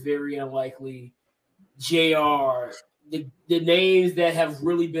this is very unlikely. JR, the names that have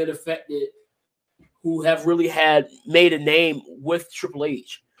really been affected, who have really made a name with Triple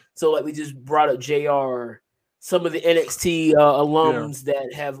H. So like we just brought up JR, some of the NXT alums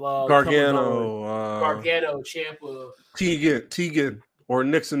that have Gargano, Ciampa, Tegan, or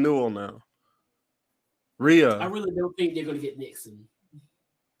Nixon Newell now. Rhea. I really don't think they're going to get Nixon.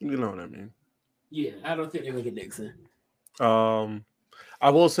 You know what I mean? Yeah, I don't think they're going to get Nixon. I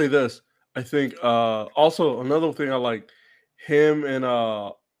will say this. I think also another thing I like, him and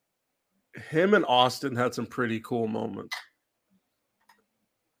Austin had some pretty cool moments.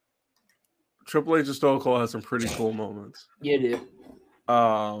 Triple H and Stone Cold had some pretty cool moments. Yeah, they did.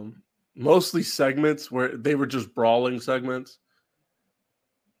 Mostly segments where they were just brawling segments.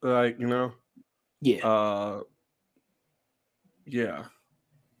 Like, you know? Yeah. Yeah.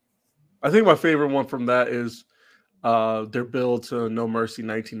 I think my favorite one from that is their build to No Mercy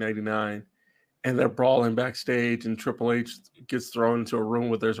 1999. And they're brawling backstage, and Triple H gets thrown into a room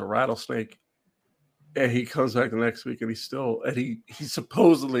where there's a rattlesnake. And he comes back the next week, and he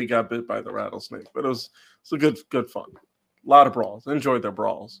supposedly got bit by the rattlesnake. But it was a good fun. A lot of brawls. I enjoyed their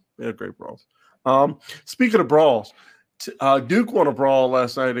brawls. They had great brawls. Speaking of brawls, Duke won a brawl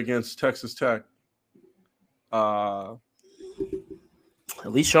last night against Texas Tech. At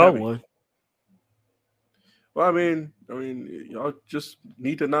least y'all won. Well, I mean, y'all just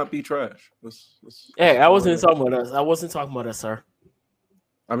need to not be trash. Hey, I wasn't talking about us. I wasn't talking about us, sir.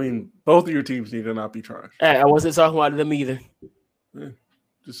 I mean, both of your teams need to not be trash. Hey, I wasn't talking about them either. Yeah,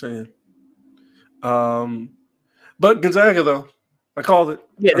 just saying. But Gonzaga, though, I called it.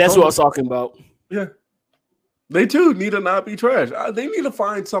 Yeah, that's what I was talking about. Yeah. They, too, need to not be trash. They need to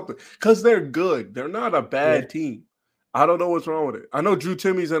find something because they're good. They're not a bad team. I don't know what's wrong with it. I know Drew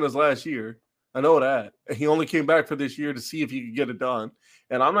Timmy's in his last year. I know that. And he only came back for this year to see if he could get it done.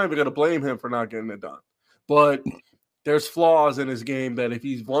 And I'm not even going to blame him for not getting it done. But there's flaws in his game that if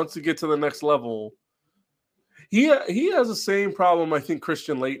he wants to get to the next level, he has the same problem I think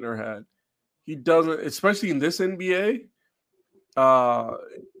Christian Laettner had. He doesn't, especially in this NBA,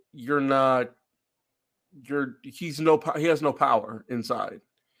 he has no power inside.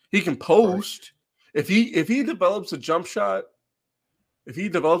 He can post. Right. If he develops a jump shot, he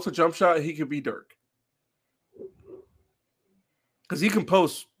could be Dirk. Because he can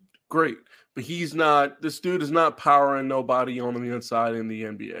post great. but he's not. This dude is not powering nobody on the inside in the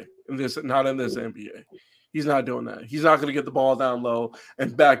NBA. Not in this NBA. He's not doing that. He's not going to get the ball down low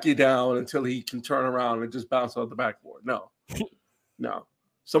and back you down until he can turn around and just bounce out the backboard. No, no.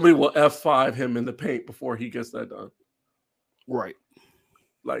 Somebody will F5 him in the paint before he gets that done. Right.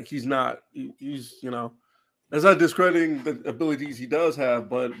 Like he's not. He's That's not discrediting the abilities he does have,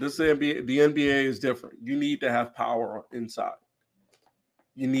 but the NBA is different. You need to have power inside.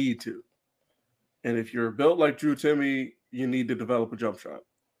 You need to. And if you're built like Drew Timme, you need to develop a jump shot.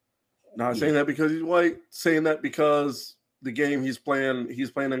 Not saying that because he's white, saying that because the game he's playing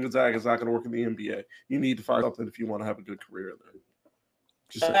in Gonzaga is not going to work in the NBA. You need to find something if you want to have a good career there.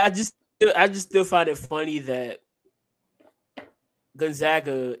 I just still find it funny that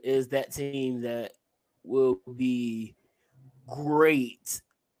Gonzaga is that team that will be great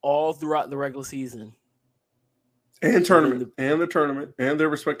all throughout the regular season and tournament and the tournament and their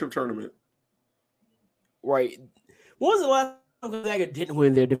respective tournament. Right. When was the last time Gonzaga didn't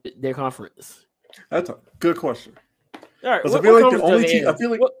win their conference? That's a good question. All right. I feel like the only team.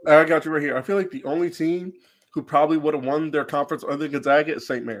 I got you right here. I feel like the only team who probably would have won their conference other than Gonzaga is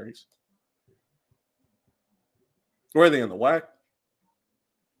St. Mary's. Where are they in the WAC?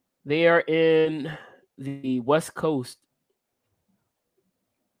 They are in the West Coast.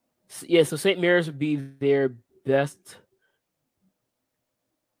 Yeah, so St. Mary's would be their best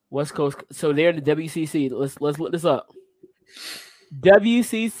West Coast. So they're in the WCC. Let's look this up.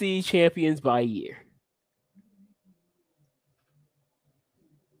 WCC champions by year.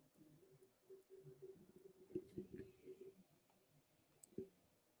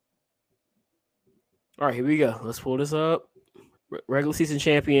 All right, here we go. Let's pull this up. Regular season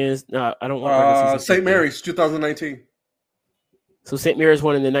champions. No, I don't want regular season. St. Mary's 2019. So St. Mary's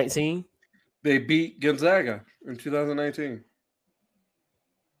won in the 19. They beat Gonzaga in 2019.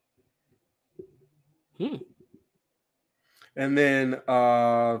 And then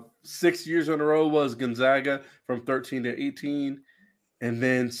 6 years in a row was Gonzaga from 13 to 18, and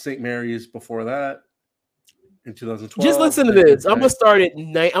then St. Mary's before that in 2012. Just listen to this. I'm gonna start at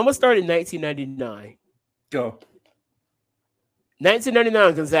 1999. Go.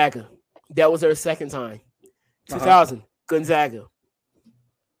 1999 Gonzaga. That was their second time. 2000 Gonzaga.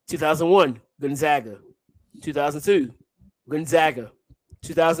 2001 Gonzaga. 2002 Gonzaga.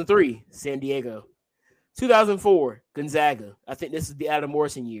 2003 San Diego. 2004 Gonzaga. I think this is the Adam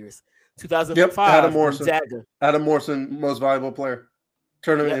Morrison years. 2005 Adam Morrison. Gonzaga. Adam Morrison, most valuable player.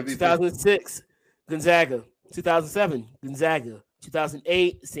 Tournament MVP. 2006 Gonzaga. 2007 Gonzaga.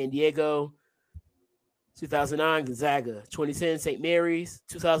 2008 San Diego. 2009 Gonzaga. 2010 St. Mary's.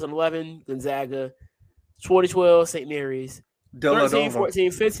 2011 Gonzaga. 2012 St. Mary's. 13,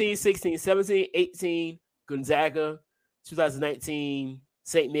 14, 15, 16, 17, 18 Gonzaga. 2019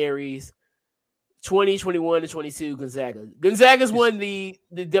 St. Mary's. 20, 21, and 22 Gonzaga. Gonzaga's won the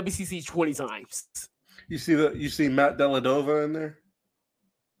WCC 20 times. You see Matt Dellavedova in there?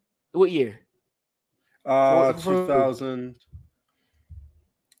 What year?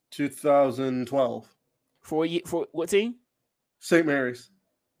 2012. For what team? St. Mary's.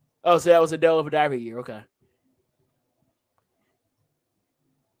 Oh, so that was a Dellavedova year. Okay.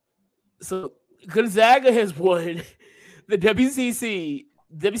 So Gonzaga has won the WCC.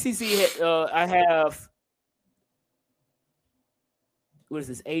 I have, what is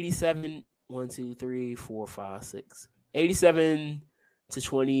this? 87, 1, 2, 3, 4, 5, 6. 87 to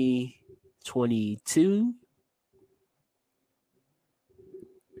 2022.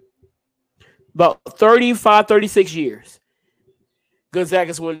 About 35, 36 years.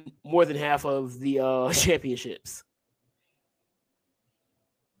 Gonzaga's won more than half of the championships.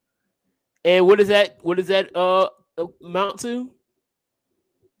 And what does that amount to?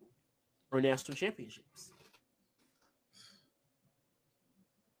 Or national championships.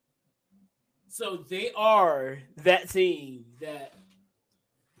 So they are that team that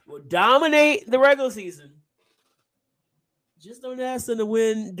will dominate the regular season. Just don't ask them to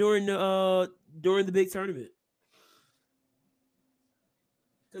win during the big tournament.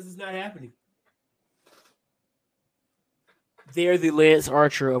 Because it's not happening. They're the Lance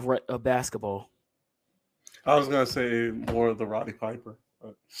Archer of basketball. I was going to say more of the Roddy Piper.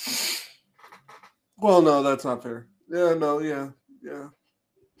 But... Well, no, that's not fair. Yeah, no, yeah.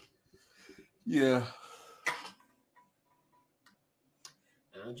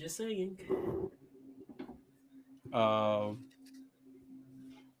 I'm just saying.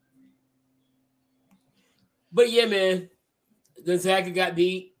 But yeah, man, Gonzaga got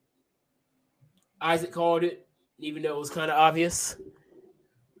beat. Isaac called it, even though it was kind of obvious.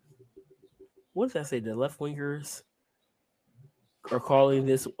 What did I say? The left wingers are calling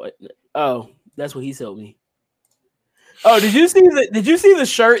this. Oh, that's what he told me. Oh, did you see the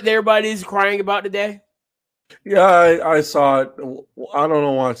shirt that everybody's crying about today? Yeah, I saw it. I don't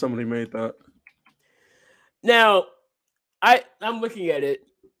know why somebody made that. Now, I'm looking at it,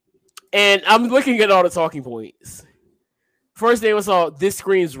 and I'm looking at all the talking points. First thing I saw, this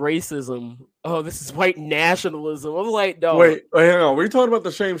screams racism. Oh, this is white nationalism. I'm like, no. Wait, hang on. We're talking about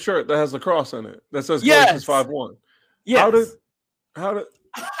the same shirt that has the cross in it that says Galatians 5:1. Yes. How did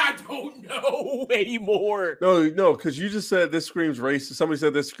I don't know anymore. No, because you just said this screams racism. Somebody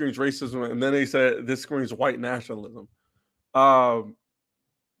said this screams racism, and then they said this screams white nationalism. I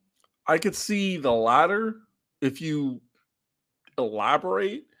could see the latter if you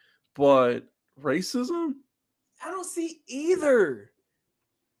elaborate, but racism? I don't see either.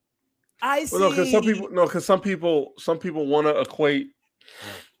 I see. Well, no, because some people want to equate.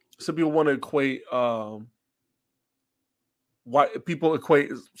 Some people want to equate.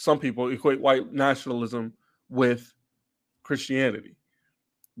 Some people equate white nationalism with Christianity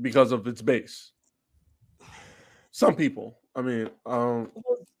because of its base. Some people. I mean, some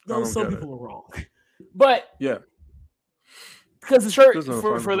people are wrong, but yeah. Because the shirt,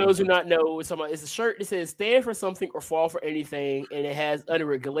 for those who not know, it's a shirt that says "Stand for something or fall for anything," and it has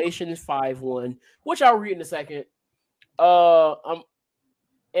under it Galatians 5:1, which I'll read in a second. And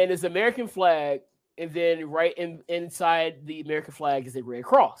it's American flag, and then right inside the American flag is a red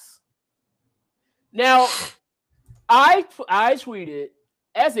cross. Now, I tweeted,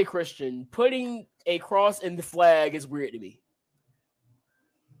 as a Christian, putting a cross in the flag is weird to me.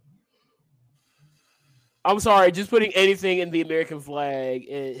 I'm sorry, just putting anything in the American flag,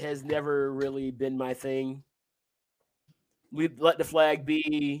 it has never really been my thing. We let the flag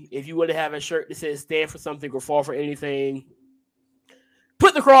be. If you want to have a shirt that says "Stand for something" or "Fall for anything,"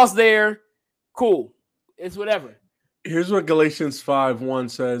 put the cross there. Cool. It's whatever. Here's what Galatians 5:1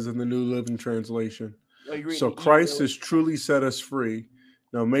 says in the New Living Translation. So Christ has truly set us free.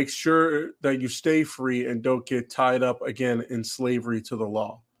 Now make sure that you stay free and don't get tied up again in slavery to the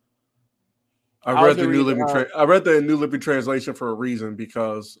law. I read the New Living Translation for a reason,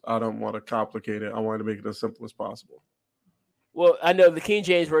 because I don't want to complicate it. I want to make it as simple as possible. Well, I know the King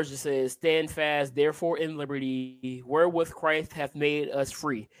James Version says, "Stand fast, therefore, in liberty, wherewith Christ hath made us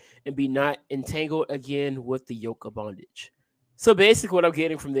free, and be not entangled again with the yoke of bondage." So basically what I'm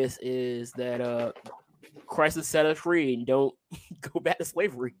getting from this is that Christ has set us free and don't go back to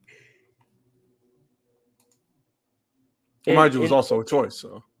slavery. Mind you, it was also a choice,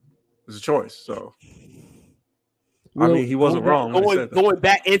 so it's a choice. So I mean, he wasn't wrong. Going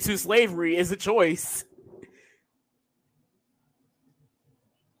back into slavery is a choice.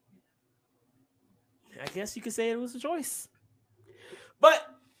 I guess you could say it was a choice. But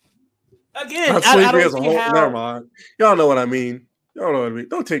again, slavery as a whole. Never mind. Y'all know what I mean.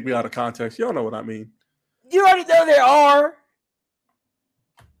 Don't take me out of context. Y'all know what I mean. You already know there are.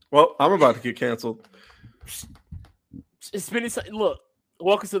 Well, I'm about to get canceled. Look,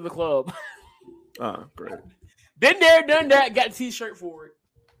 welcome to the club. Great. Been there, done that. Got a T-shirt for it.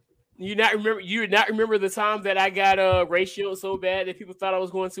 You not remember the time that I got ratio so bad that people thought I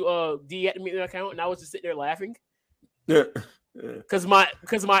was going to deactivate the account, and I was just sitting there laughing. Yeah. Because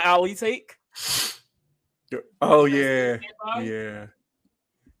my Ali take. Oh yeah. Yeah.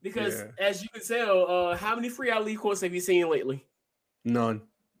 Because as you can tell, how many free Ali quotes have you seen lately? None.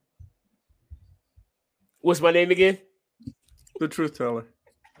 What's my name again? The Truth Teller.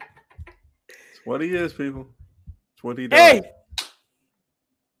 It's what he is, people. It's what he does. Hey!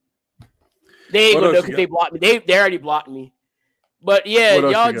 They ain't gonna know because they blocked me. They already blocked me. But yeah,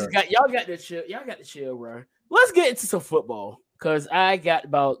 y'all got to chill. Y'all got to chill, bro. Let's get into some football, because I got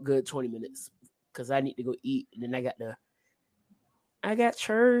about good 20 minutes, because I need to go eat, and then I got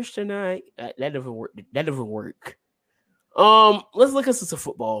church tonight. That doesn't work. Let's look at some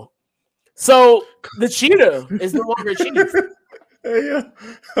football. So the cheetah is no longer a cheetah. Yeah,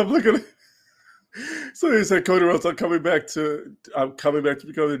 I'm looking at. So he said, Cody Rhodes, I'm coming back to become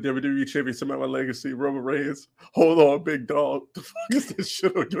the WWE champion, cement my legacy. Roman Reigns, hold on, big dog. The fuck is this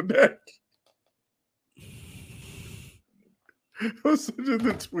shit on your neck? I'm sending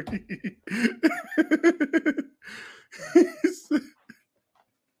the tweet.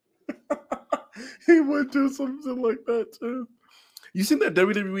 He would do something like that too. You seen that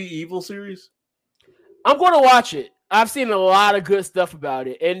WWE Evil series? I'm going to watch it. I've seen a lot of good stuff about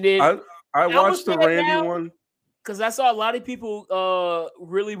it, and then I watched the Randy one because I saw a lot of people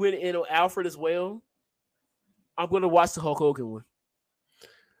really went in on Alfred as well. I'm going to watch the Hulk Hogan one.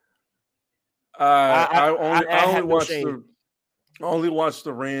 I only watched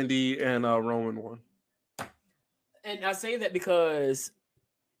the Randy and Roman one. And I say that because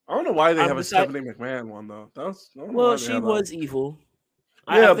I don't know why they have a Stephanie McMahon one though. Well, she was evil.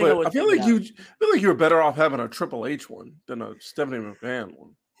 Yeah, but I feel like you were better off having a Triple H one than a Stephanie McMahon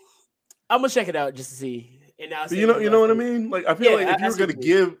one. I'm gonna check it out just to see. And now you know what I mean? Like I feel like if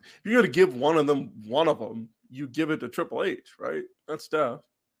you're gonna give one of them, you give it to Triple H, right? That's Steph.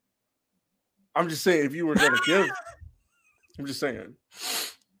 I'm just saying if you were gonna give, I'm just saying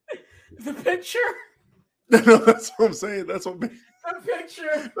the picture. No, that's what I'm saying. That's what makes the picture.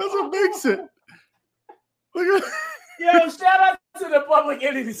 That's what makes it. Look at. Yo, shout out to the Public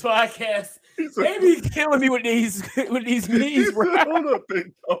Enemies podcast. They be killing me with these memes, bro. Hold up,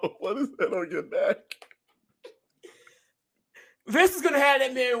 big dog. What is that on your neck? Vince is gonna have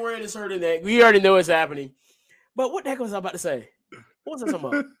that man wearing his shirt in that. We already know it's happening. But what the heck was I about to say? What was I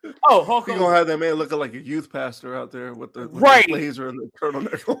talking about? Oh, Hulk Hogan. You're gonna have that man looking like a youth pastor out there with the laser and the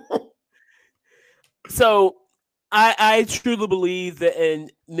turtleneck. So I truly believe that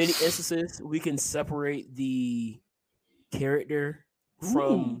in many instances we can separate the character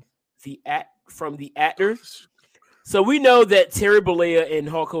from the actor. So we know that Terry Bollea and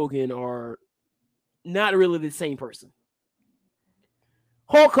Hulk Hogan are not really the same person.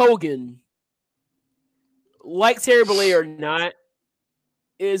 Hulk Hogan, like Terry Bollea or not,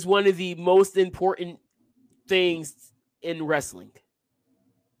 is one of the most important things in wrestling.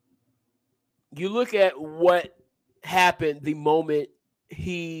 You look at what happened the moment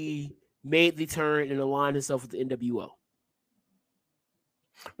he made the turn and aligned himself with the NWO.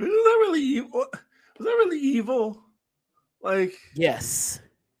 Was that really evil? Was that really evil? Like, yes.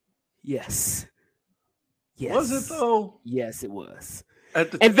 Was it though? Yes, it was. And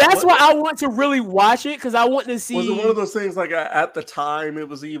that's why I want to really watch it, because I want to see. Was it one of those things like at the time it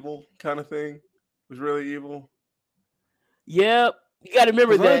was evil kind of thing? It was really evil. Yep, you got to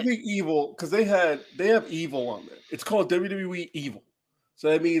remember that. I think evil because they have evil on there. It's called WWE Evil, so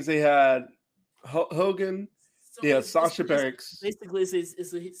that means they had Hogan. So Sasha Banks. Basically,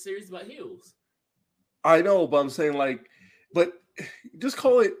 it's a series about heels. I know, but I'm saying but just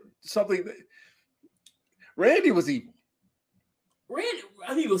call it something. Randy was evil. Randy,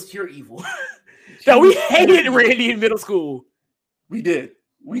 I think it was pure evil. No, we hated Randy in middle school. We did.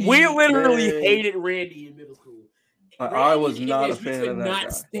 We literally hated Randy in middle school. I was not a fan of that guy.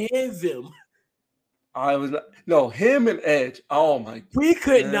 We could not stand them. I was not. No, him and Edge. Oh my God. We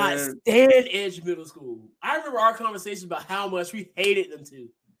could not stand Edge in middle school. I remember our conversation about how much we hated them too.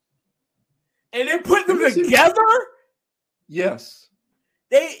 And then put them together? Yes.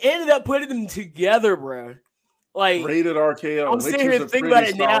 They ended up putting them together, bro. Like rated RKO. I'm sitting here thinking about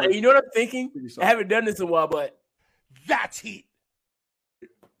it now. You know what I'm thinking? I haven't done this in a while, but that's heat.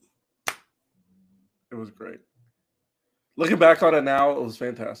 It was great. Looking back on it now, it was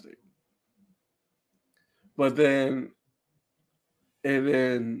fantastic. But then they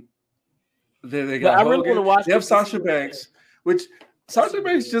got I really want to watch. They have Sasha Banks, which Sasha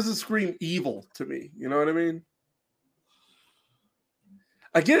Banks doesn't scream evil to me. You know what I mean?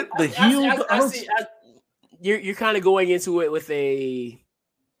 I get the heel. You're kind of going into it with a.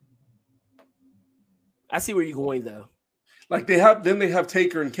 I see where you're going though. Like they have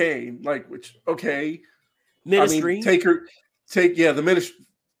Taker and Kane, which okay. Ministry. I mean, the ministry.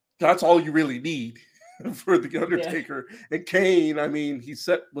 That's all you really need for the Undertaker. Yeah. And Kane, I mean,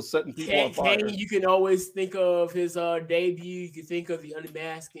 was setting people on fire. Kane, you can always think of his debut. You can think of the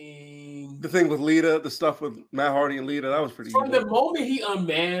unmasking. The thing with Lita, the stuff with Matt Hardy and Lita, that was pretty evil. From the moment he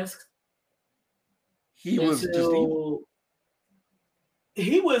unmasked, he was just evil.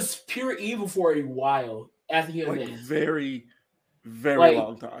 He was pure evil for a while after he unmasked. Very, very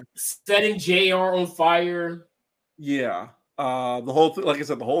long time. Setting JR on fire. Yeah. The whole thing, like I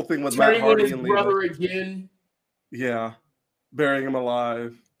said, the whole thing with Matt Hardy and Lita. Brother again. Yeah. Burying him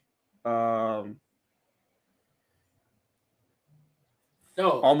alive.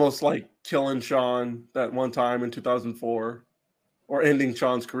 Almost like killing Shawn that one time in 2004. Or ending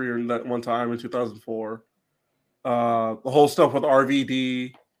Shawn's career in that one time in 2004. The whole stuff with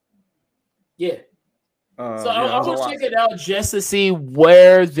RVD. Yeah. So I will check it out just to see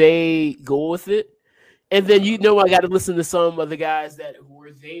where they go with it. And then I got to listen to some of the guys that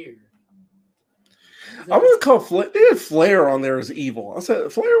were there. I wouldn't call Flair. They had Flair on there as evil. I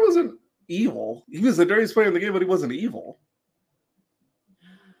said Flair wasn't evil. He was the dirtiest player in the game, but he wasn't evil.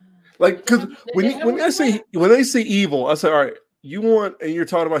 Like, because when they say evil, I say, all right, and you're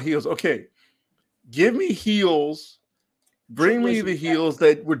talking about heels. Okay, give me heels. Bring me the heels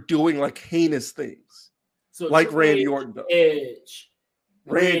that were doing like heinous things, so like Randy Orton does. Edge,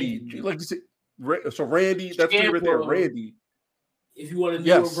 Randy, like you said. So Randy, that's three right there. Randy. If you want a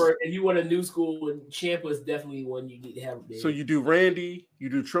new if you want a new school, and Ciampa is definitely one you need to have there. So you do Randy, you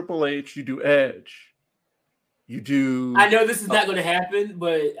do Triple H, you do Edge, you do. I know this is not going to happen,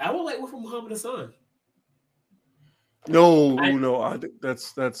 but I would like one from Muhammad Hassan. No. I think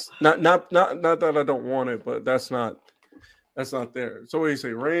that's not that I don't want it, but that's not there. So what do you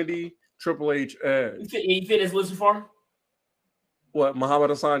say, Randy, Triple H, Edge? You fit his list so far? What,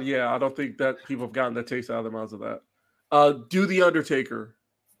 Muhammad Hassan? Yeah, I don't think that people have gotten the taste out of their mouths of that. Do the Undertaker.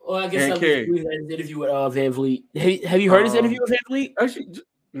 Well, I guess I'll do his interview with Van Vliet. Have you heard his interview with Van Vliet? Actually,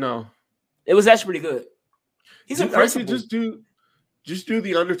 no. It was actually pretty good. He's actually just do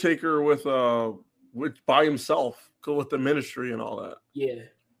the Undertaker with by himself. Go with the ministry and all that. Yeah.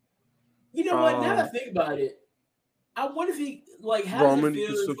 You know what? Now that I think about it, I wonder if he how does it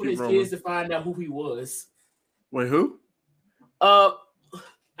feel for his kids to find out who he was? Wait, who? I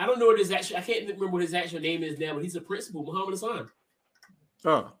don't know what his actual. I can't remember what his actual name is now, but he's a principal, Muhammad Hassan.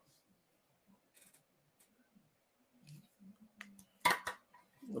 Oh.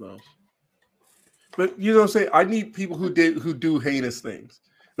 What else? But you know what I'm saying? I need people who do heinous things.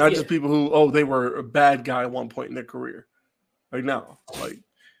 Not just people who, they were a bad guy at one point in their career. No,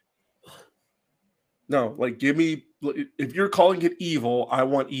 give me, if you're calling it evil, I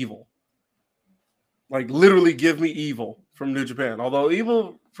want evil. Literally give me evil from New Japan. Although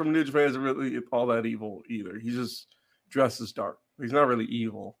evil from New Japan isn't really all that evil either. He just dresses dark. He's not really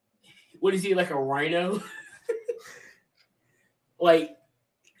evil. What is he, like a rhino? Eino,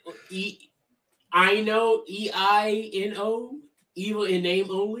 E-I-N-O? Evil in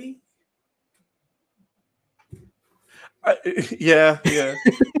name only? Yeah.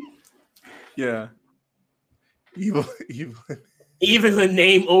 Yeah. Evil. Evil in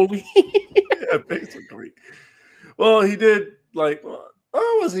name only? Yeah, basically. Well, he did, that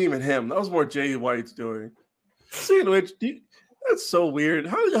wasn't even him. That was more Jay White's doing. Speaking of which, that's so weird.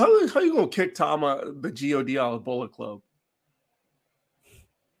 How you going to kick Tama, the God, out of Bullet Club?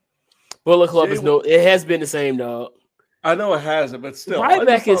 Bullet Club it has been the same, dog. I know it hasn't, but still.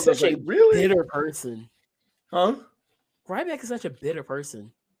 Ryback is such a bitter person. Huh? Ryback is such a bitter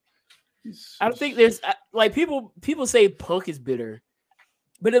person. I don't think there's people say Punk is bitter,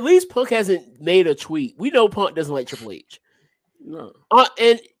 but at least Punk hasn't made a tweet. We know Punk doesn't like Triple H. No.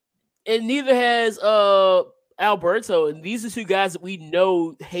 And neither has Alberto, and these are two guys that we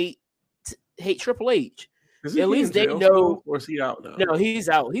know hate Triple H. At least they know. Or is he out now? No, he's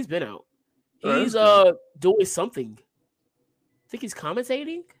out. He's been out. He's doing something. I think he's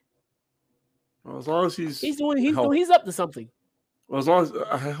commentating. Well, as long as he's up to something. Well, as long as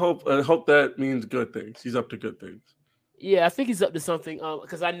I hope that means good things. He's up to good things. Yeah, I think he's up to something.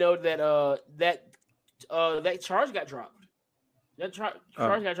 Because I know that that charge got dropped. That charge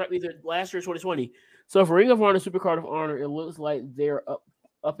got dropped either last year or 2020. So for Ring of Honor Supercard of Honor, it looks like they're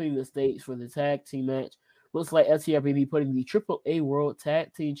upping the stakes for the tag team match. Looks like FTR may be putting the AAA World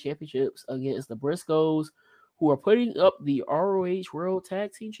Tag Team Championships against the Briscoes, who are putting up the ROH World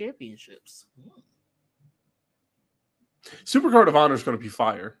Tag Team Championships. Supercard of Honor is going to be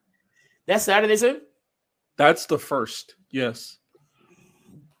fire. That's Saturday, soon? That's the first. Yes.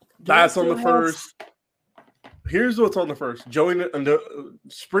 That's on the first. Here's what's on the first. Join the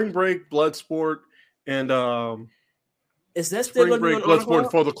Spring Break, Bloodsport, and is that still Spring Break,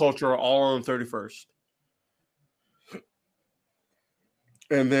 Bloodsport, For the Culture are all on the 31st.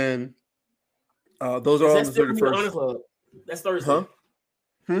 And then those are on the 31st. That's Thursday.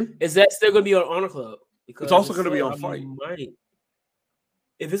 Huh? Is that still going to be on Honor Club? Because it's also going to be on Fight.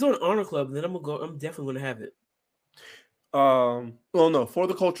 If it's on Honor Club, then I'm definitely going to have it. Well, no, For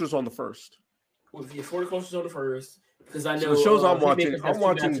the Culture is on the 1st. Well, yeah, For the Culture is on the 1st. Because I know so the shows I'm watching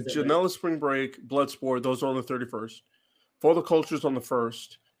Janela Spring Break, Bloodsport. Those are on the 31st. For the Culture is on the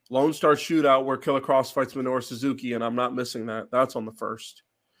 1st. Lone Star Shootout, where Killer Cross fights Minoru Suzuki, and I'm not missing that. That's on the 1st.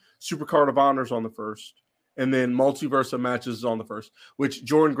 Supercard of Honor is on the 1st. And then Multiverse of Matches is on the 1st, which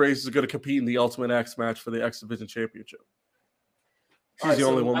Jordan Grace is going to compete in the Ultimate X match for the X Division Championship. She's the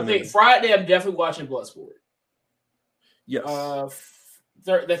only woman. I think Friday I'm definitely watching Bloodsport. Yes.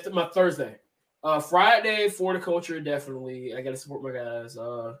 That's my Thursday. Friday, For the Culture, definitely. I got to support my guys.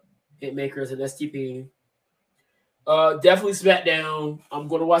 Hitmakers and STP. Definitely SmackDown. I'm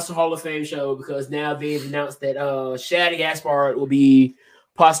going to watch the Hall of Fame show because now they've announced that Shad Gaspard will be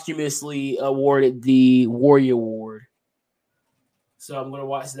posthumously awarded the Warrior Award. So I'm going to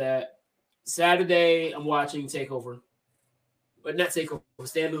watch that. Saturday, I'm watching TakeOver. But not TakeOver.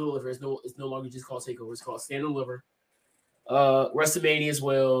 Stand and Deliver. It's no longer just called TakeOver. It's called Stand and Deliver. WrestleMania as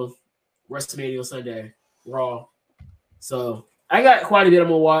well. WrestleMania Sunday. Raw. So I got quite a bit I'm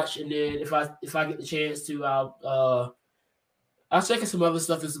gonna watch, and then if I get the chance to, I was checking some other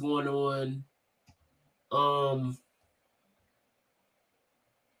stuff that's going on.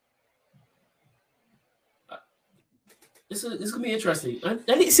 This gonna be interesting. I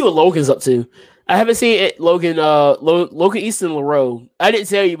need to see what Logan's up to. I haven't seen it. Logan Easton LaRoe. I didn't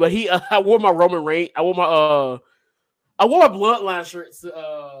tell you, but I wore my Roman Reigns. I wore my Bloodline shirts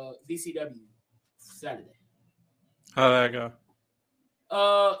to VCW Saturday. How'd that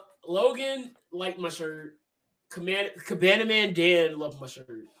go? Logan liked my shirt. Cabana Man Dan loved my shirt.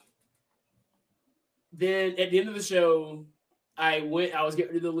 Then at the end of the show, I was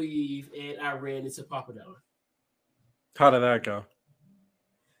getting ready to leave, and I ran into Papa Don. How did that go?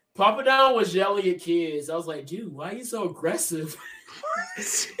 Papa Don was yelling at kids. I was like, dude, why are you so aggressive? And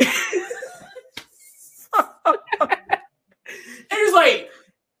he's like,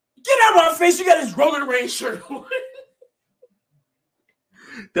 get out of my face. You got his Roman Reigns shirt on.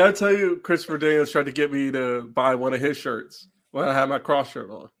 Did I tell you Christopher Daniels tried to get me to buy one of his shirts when I had my cross shirt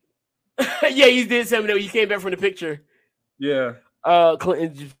on? Yeah, you did tell me that when you came back from the picture. Yeah.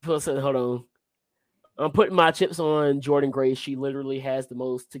 Clinton just posted, hold on. I'm putting my chips on Jordan Grace. She literally has the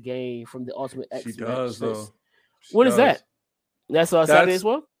most to gain from the Ultimate X. She does, though. What is that? That's Saturday as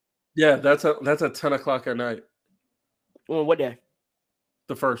well? Yeah, that's at 10 o'clock at night. On what day?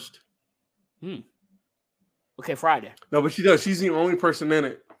 The 1st. Okay, Friday. No, but she does. She's the only person in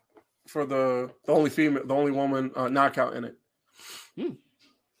it for the only female, the only woman knockout in it. She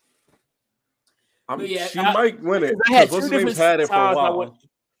might win it. What's the name's had it for a while.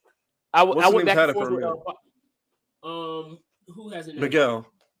 I went back and forth with who has it? Miguel.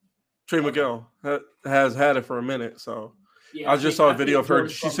 Trey Miguel has had it for a minute. So yeah, I just saw a video of her.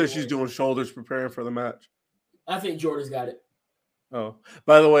 She says she's doing shoulders preparing for the match. I think Jordan's got it. Oh,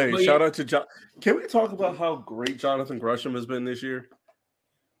 by the way, shout out to John. Can we talk about how great Jonathan Gresham has been this year?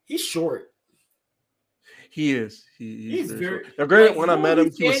 He's short. He is. He's very short. Now, granted, when I met him,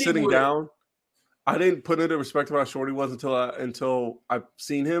 he was sitting down. I didn't put into respect of how short he was until I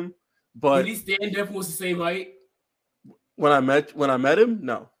seen him. But did he stand up and was the same height? When I met him,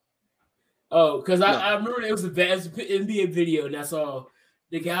 no. Oh, because I remember it was an NBA video, and I saw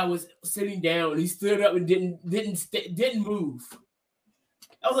the guy was sitting down. He stood up and didn't move.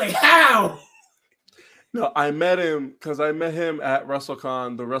 I was like, how? No, I met him because I met him at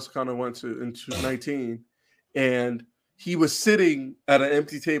WrestleCon, the WrestleCon I went to in 2019, and he was sitting at an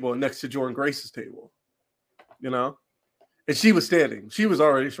empty table next to Jordan Grace's table, and she was standing. She was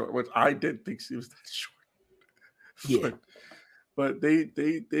already short, which I didn't think she was that short. Yeah, but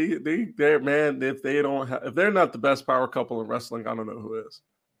they're man. If they're not the best power couple in wrestling, I don't know who is.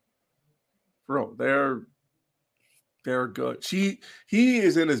 Bro, they're good. He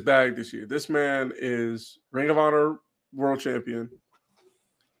is in his bag this year. This man is Ring of Honor World Champion.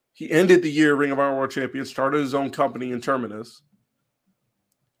 He ended the year Ring of Honor World Champion, started his own company in Terminus.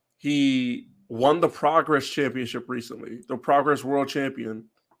 He won the Progress Championship recently, the Progress World Championship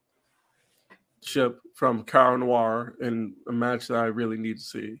from Cara Noir in a match that I really need to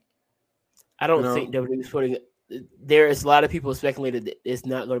see. I don't think WWE's putting it. There is a lot of people speculated that it's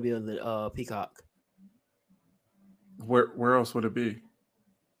not going to be on the Peacock. Where else would it be?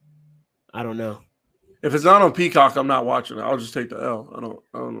 I don't know. If it's not on Peacock, I'm not watching it. I'll just take the L. I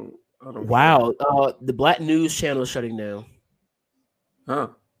don't. Wow. The Black News Channel is shutting down. Huh.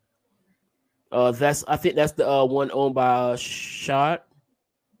 I think that's the one owned by Shad.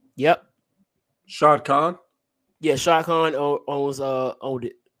 Yep. Shad Khan? Yeah, Shad Khan owned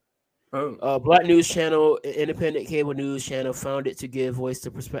it. Oh. Black News Channel, independent cable news channel, founded to give voice to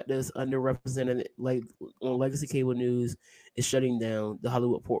perspectives underrepresented on legacy cable news, is shutting down. The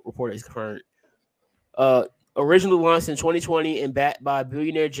Hollywood Reporter is confirmed. Originally launched in 2020 and backed by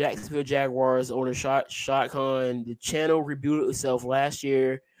billionaire Jacksonville Jaguars owner Shad Khan, the channel rebooted itself last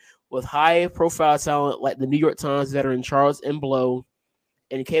year with high-profile talent like the New York Times veteran Charles M. Blow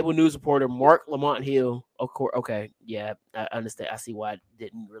and cable news reporter Mark Lamont Hill. Of course, okay, yeah, I understand. I see why I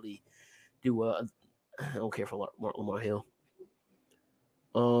didn't really do well. I don't care for Mark Lamont Hill.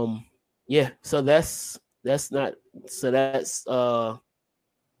 Yeah, so that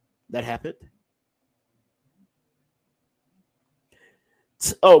happened.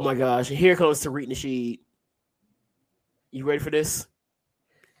 Oh my gosh, here comes Tariq Nasheed. You ready for this?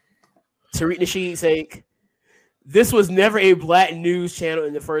 Tariq Nasheed's sake. This was never a black news channel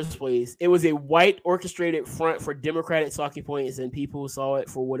in the first place. It was a white orchestrated front for Democratic talking points, and people saw it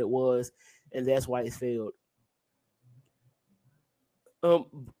for what it was, and that's why it failed.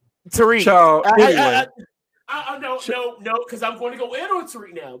 Tariq. No, because I'm going to go in on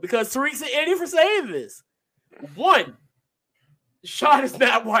Tariq now, because Tariq's an idiot for saying this. One, Shad is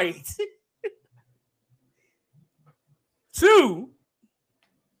not white. Two,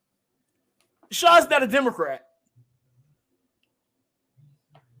 Shaw's not a Democrat.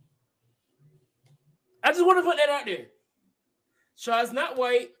 I just want to put that out there. Shaw's not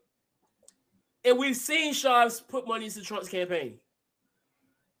white. And we've seen Shaw's put money into Trump's campaign.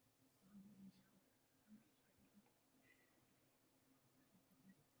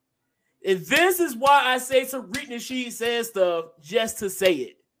 And this is why I say Tariq Nasheed says stuff just to say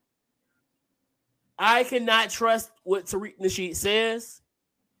it. I cannot trust what Tariq Nasheed says.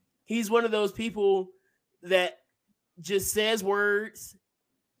 He's one of those people that just says words.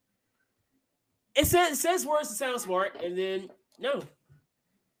 It says words to sound smart, and then no.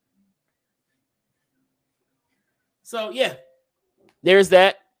 So, yeah, there's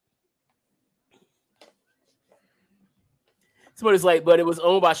that. Somebody's like, but it was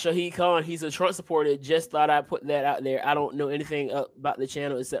owned by Shahid Khan. He's a Trump supporter. Just thought I'd put that out there. I don't know anything about the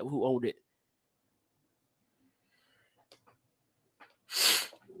channel except who owned it.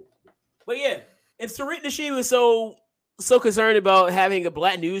 But yeah, if Tariq Nasheed was so concerned about having a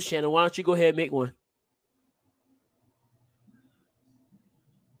black news channel, why don't you go ahead and make one?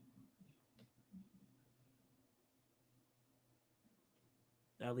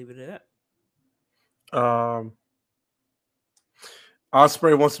 I'll leave it at that.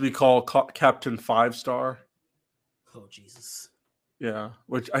 Ospreay wants to be called Captain 5-Star. Oh, Jesus. Yeah,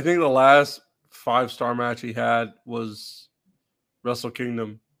 which I think the last 5-star match he had was Wrestle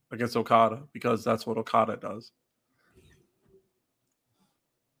Kingdom against Okada, because that's what Okada does.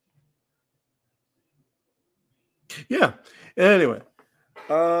 Yeah. Anyway,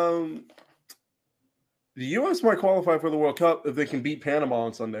 the U.S. might qualify for the World Cup if they can beat Panama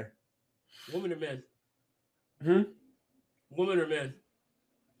on Sunday. Women or men? Women or men?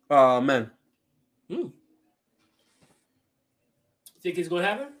 Men. Think it's going to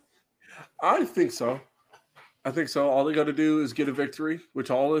happen? I think so. All they got to do is get a victory,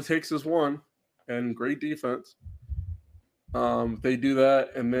 which all it takes is one, and great defense. They do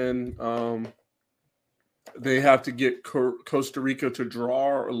that, and then they have to get Costa Rica to draw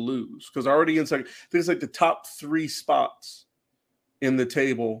or lose, because already in second, I think it's like the top 3 spots in the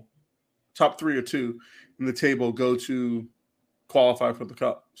table, top 3 or 2 in the table go to qualify for the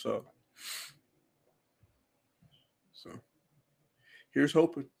cup. So here's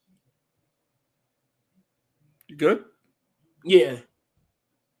hoping. You good? Yeah.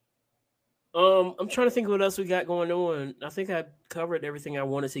 I'm trying to think of what else we got going on. I think I covered everything I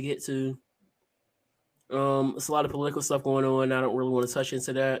wanted to get to. It's a lot of political stuff going on. I don't really want to touch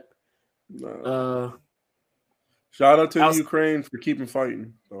into that. No. Shout out to Ukraine for keeping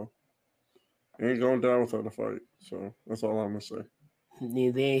fighting. So they ain't going down without a fight. So that's all I'm gonna say.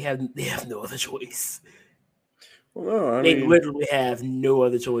 They have no other choice. Well, no, they literally have no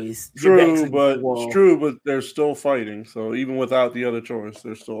other choice. True, but they're still fighting. So even without the other choice,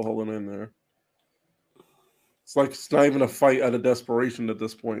 they're still holding in there. It's like it's not even a fight out of desperation at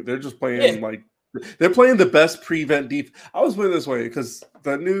this point. They're just playing they're playing the best prevent defense. I was putting it this way because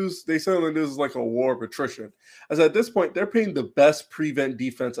the news, they said on the news is like a war of attrition. As at this point, they're playing the best prevent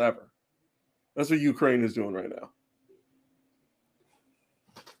defense ever. That's what Ukraine is doing right now.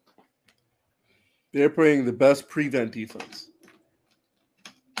 They're playing the best prevent defense.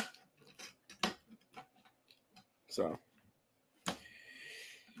 So,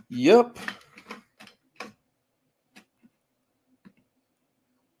 yep.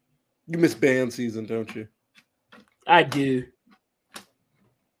 You miss band season, don't you? I do.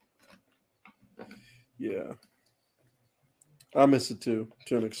 Yeah. I miss it too,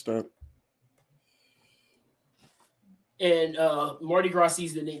 to an extent. And Mardi Gras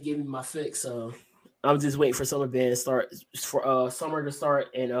season didn't give me my fix, so I'm just waiting for summer bands summer to start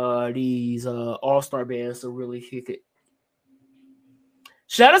and these all-star bands to really kick it.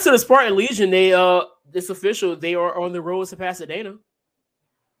 Shout out to the Spartan Legion. They it's official. They are on the road to Pasadena.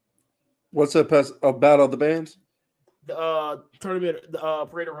 What's that about all the bands? The tournament, the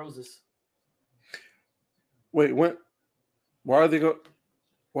Parade of Roses. Wait, when? Why are they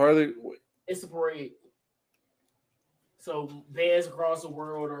It's a parade. So bands across the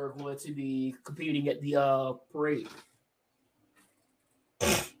world are going to be competing at the parade.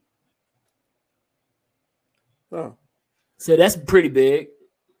 Oh, so that's pretty big.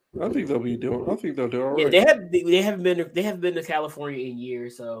 I think they'll do all right. Yeah, they haven't been to California in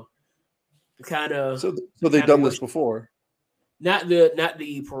years, so kind of. So they've done this before. Not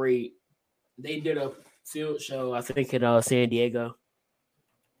the parade. They did a field show, I think, in San Diego.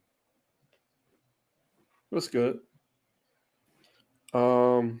 That's good.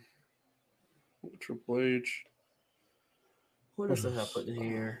 Triple H. What else did I put in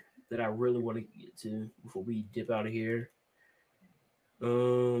here that I really want to get to before we dip out of here?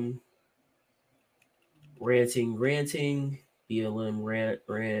 Ranting. BLM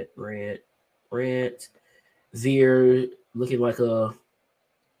rant. Veer looking like a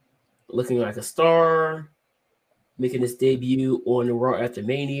star, making his debut on the Raw after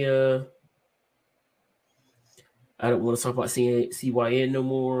Mania. I don't want to talk about CYN no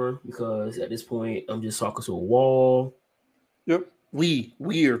more because at this point I'm just talking to a wall. Yep, we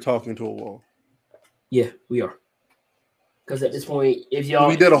are talking to a wall. Yeah, we are. Because at this point, if y'all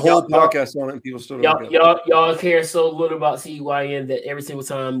we did a whole podcast on it, and people still don't y'all care so little about CYN that every single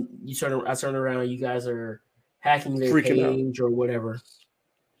time I turn around, you guys are hacking their page or whatever.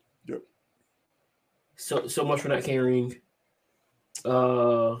 Yep. So much for not caring.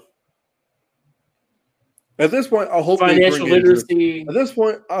 At this point, I hope financial literacy. At this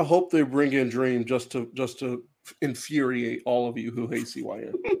point, I hope they bring in Dream just to infuriate all of you who hate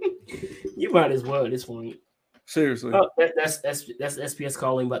CYN. You might as well at this point. Seriously. That's SPS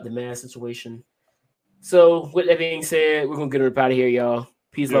calling about the mass situation. So with that being said, we're gonna get it out of here, y'all.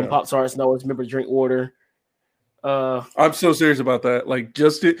 Peace, love, Pop Tarts. And always remember to drink water. I'm so serious about that. Like,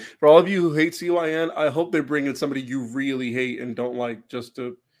 for all of you who hate CYN, I hope they bring in somebody you really hate and don't like just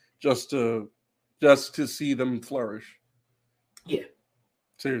to see them flourish. Yeah.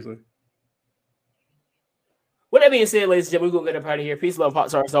 Seriously. With that being said, ladies and gentlemen, we're going to get up out of here. Peace, love, Pop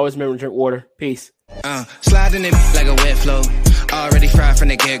Tarts. Always remember to drink water. Peace. Sliding it like a wet flow. Already fried from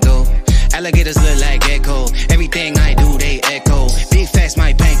the get-go. Alligators look like gecko. Everything I do, they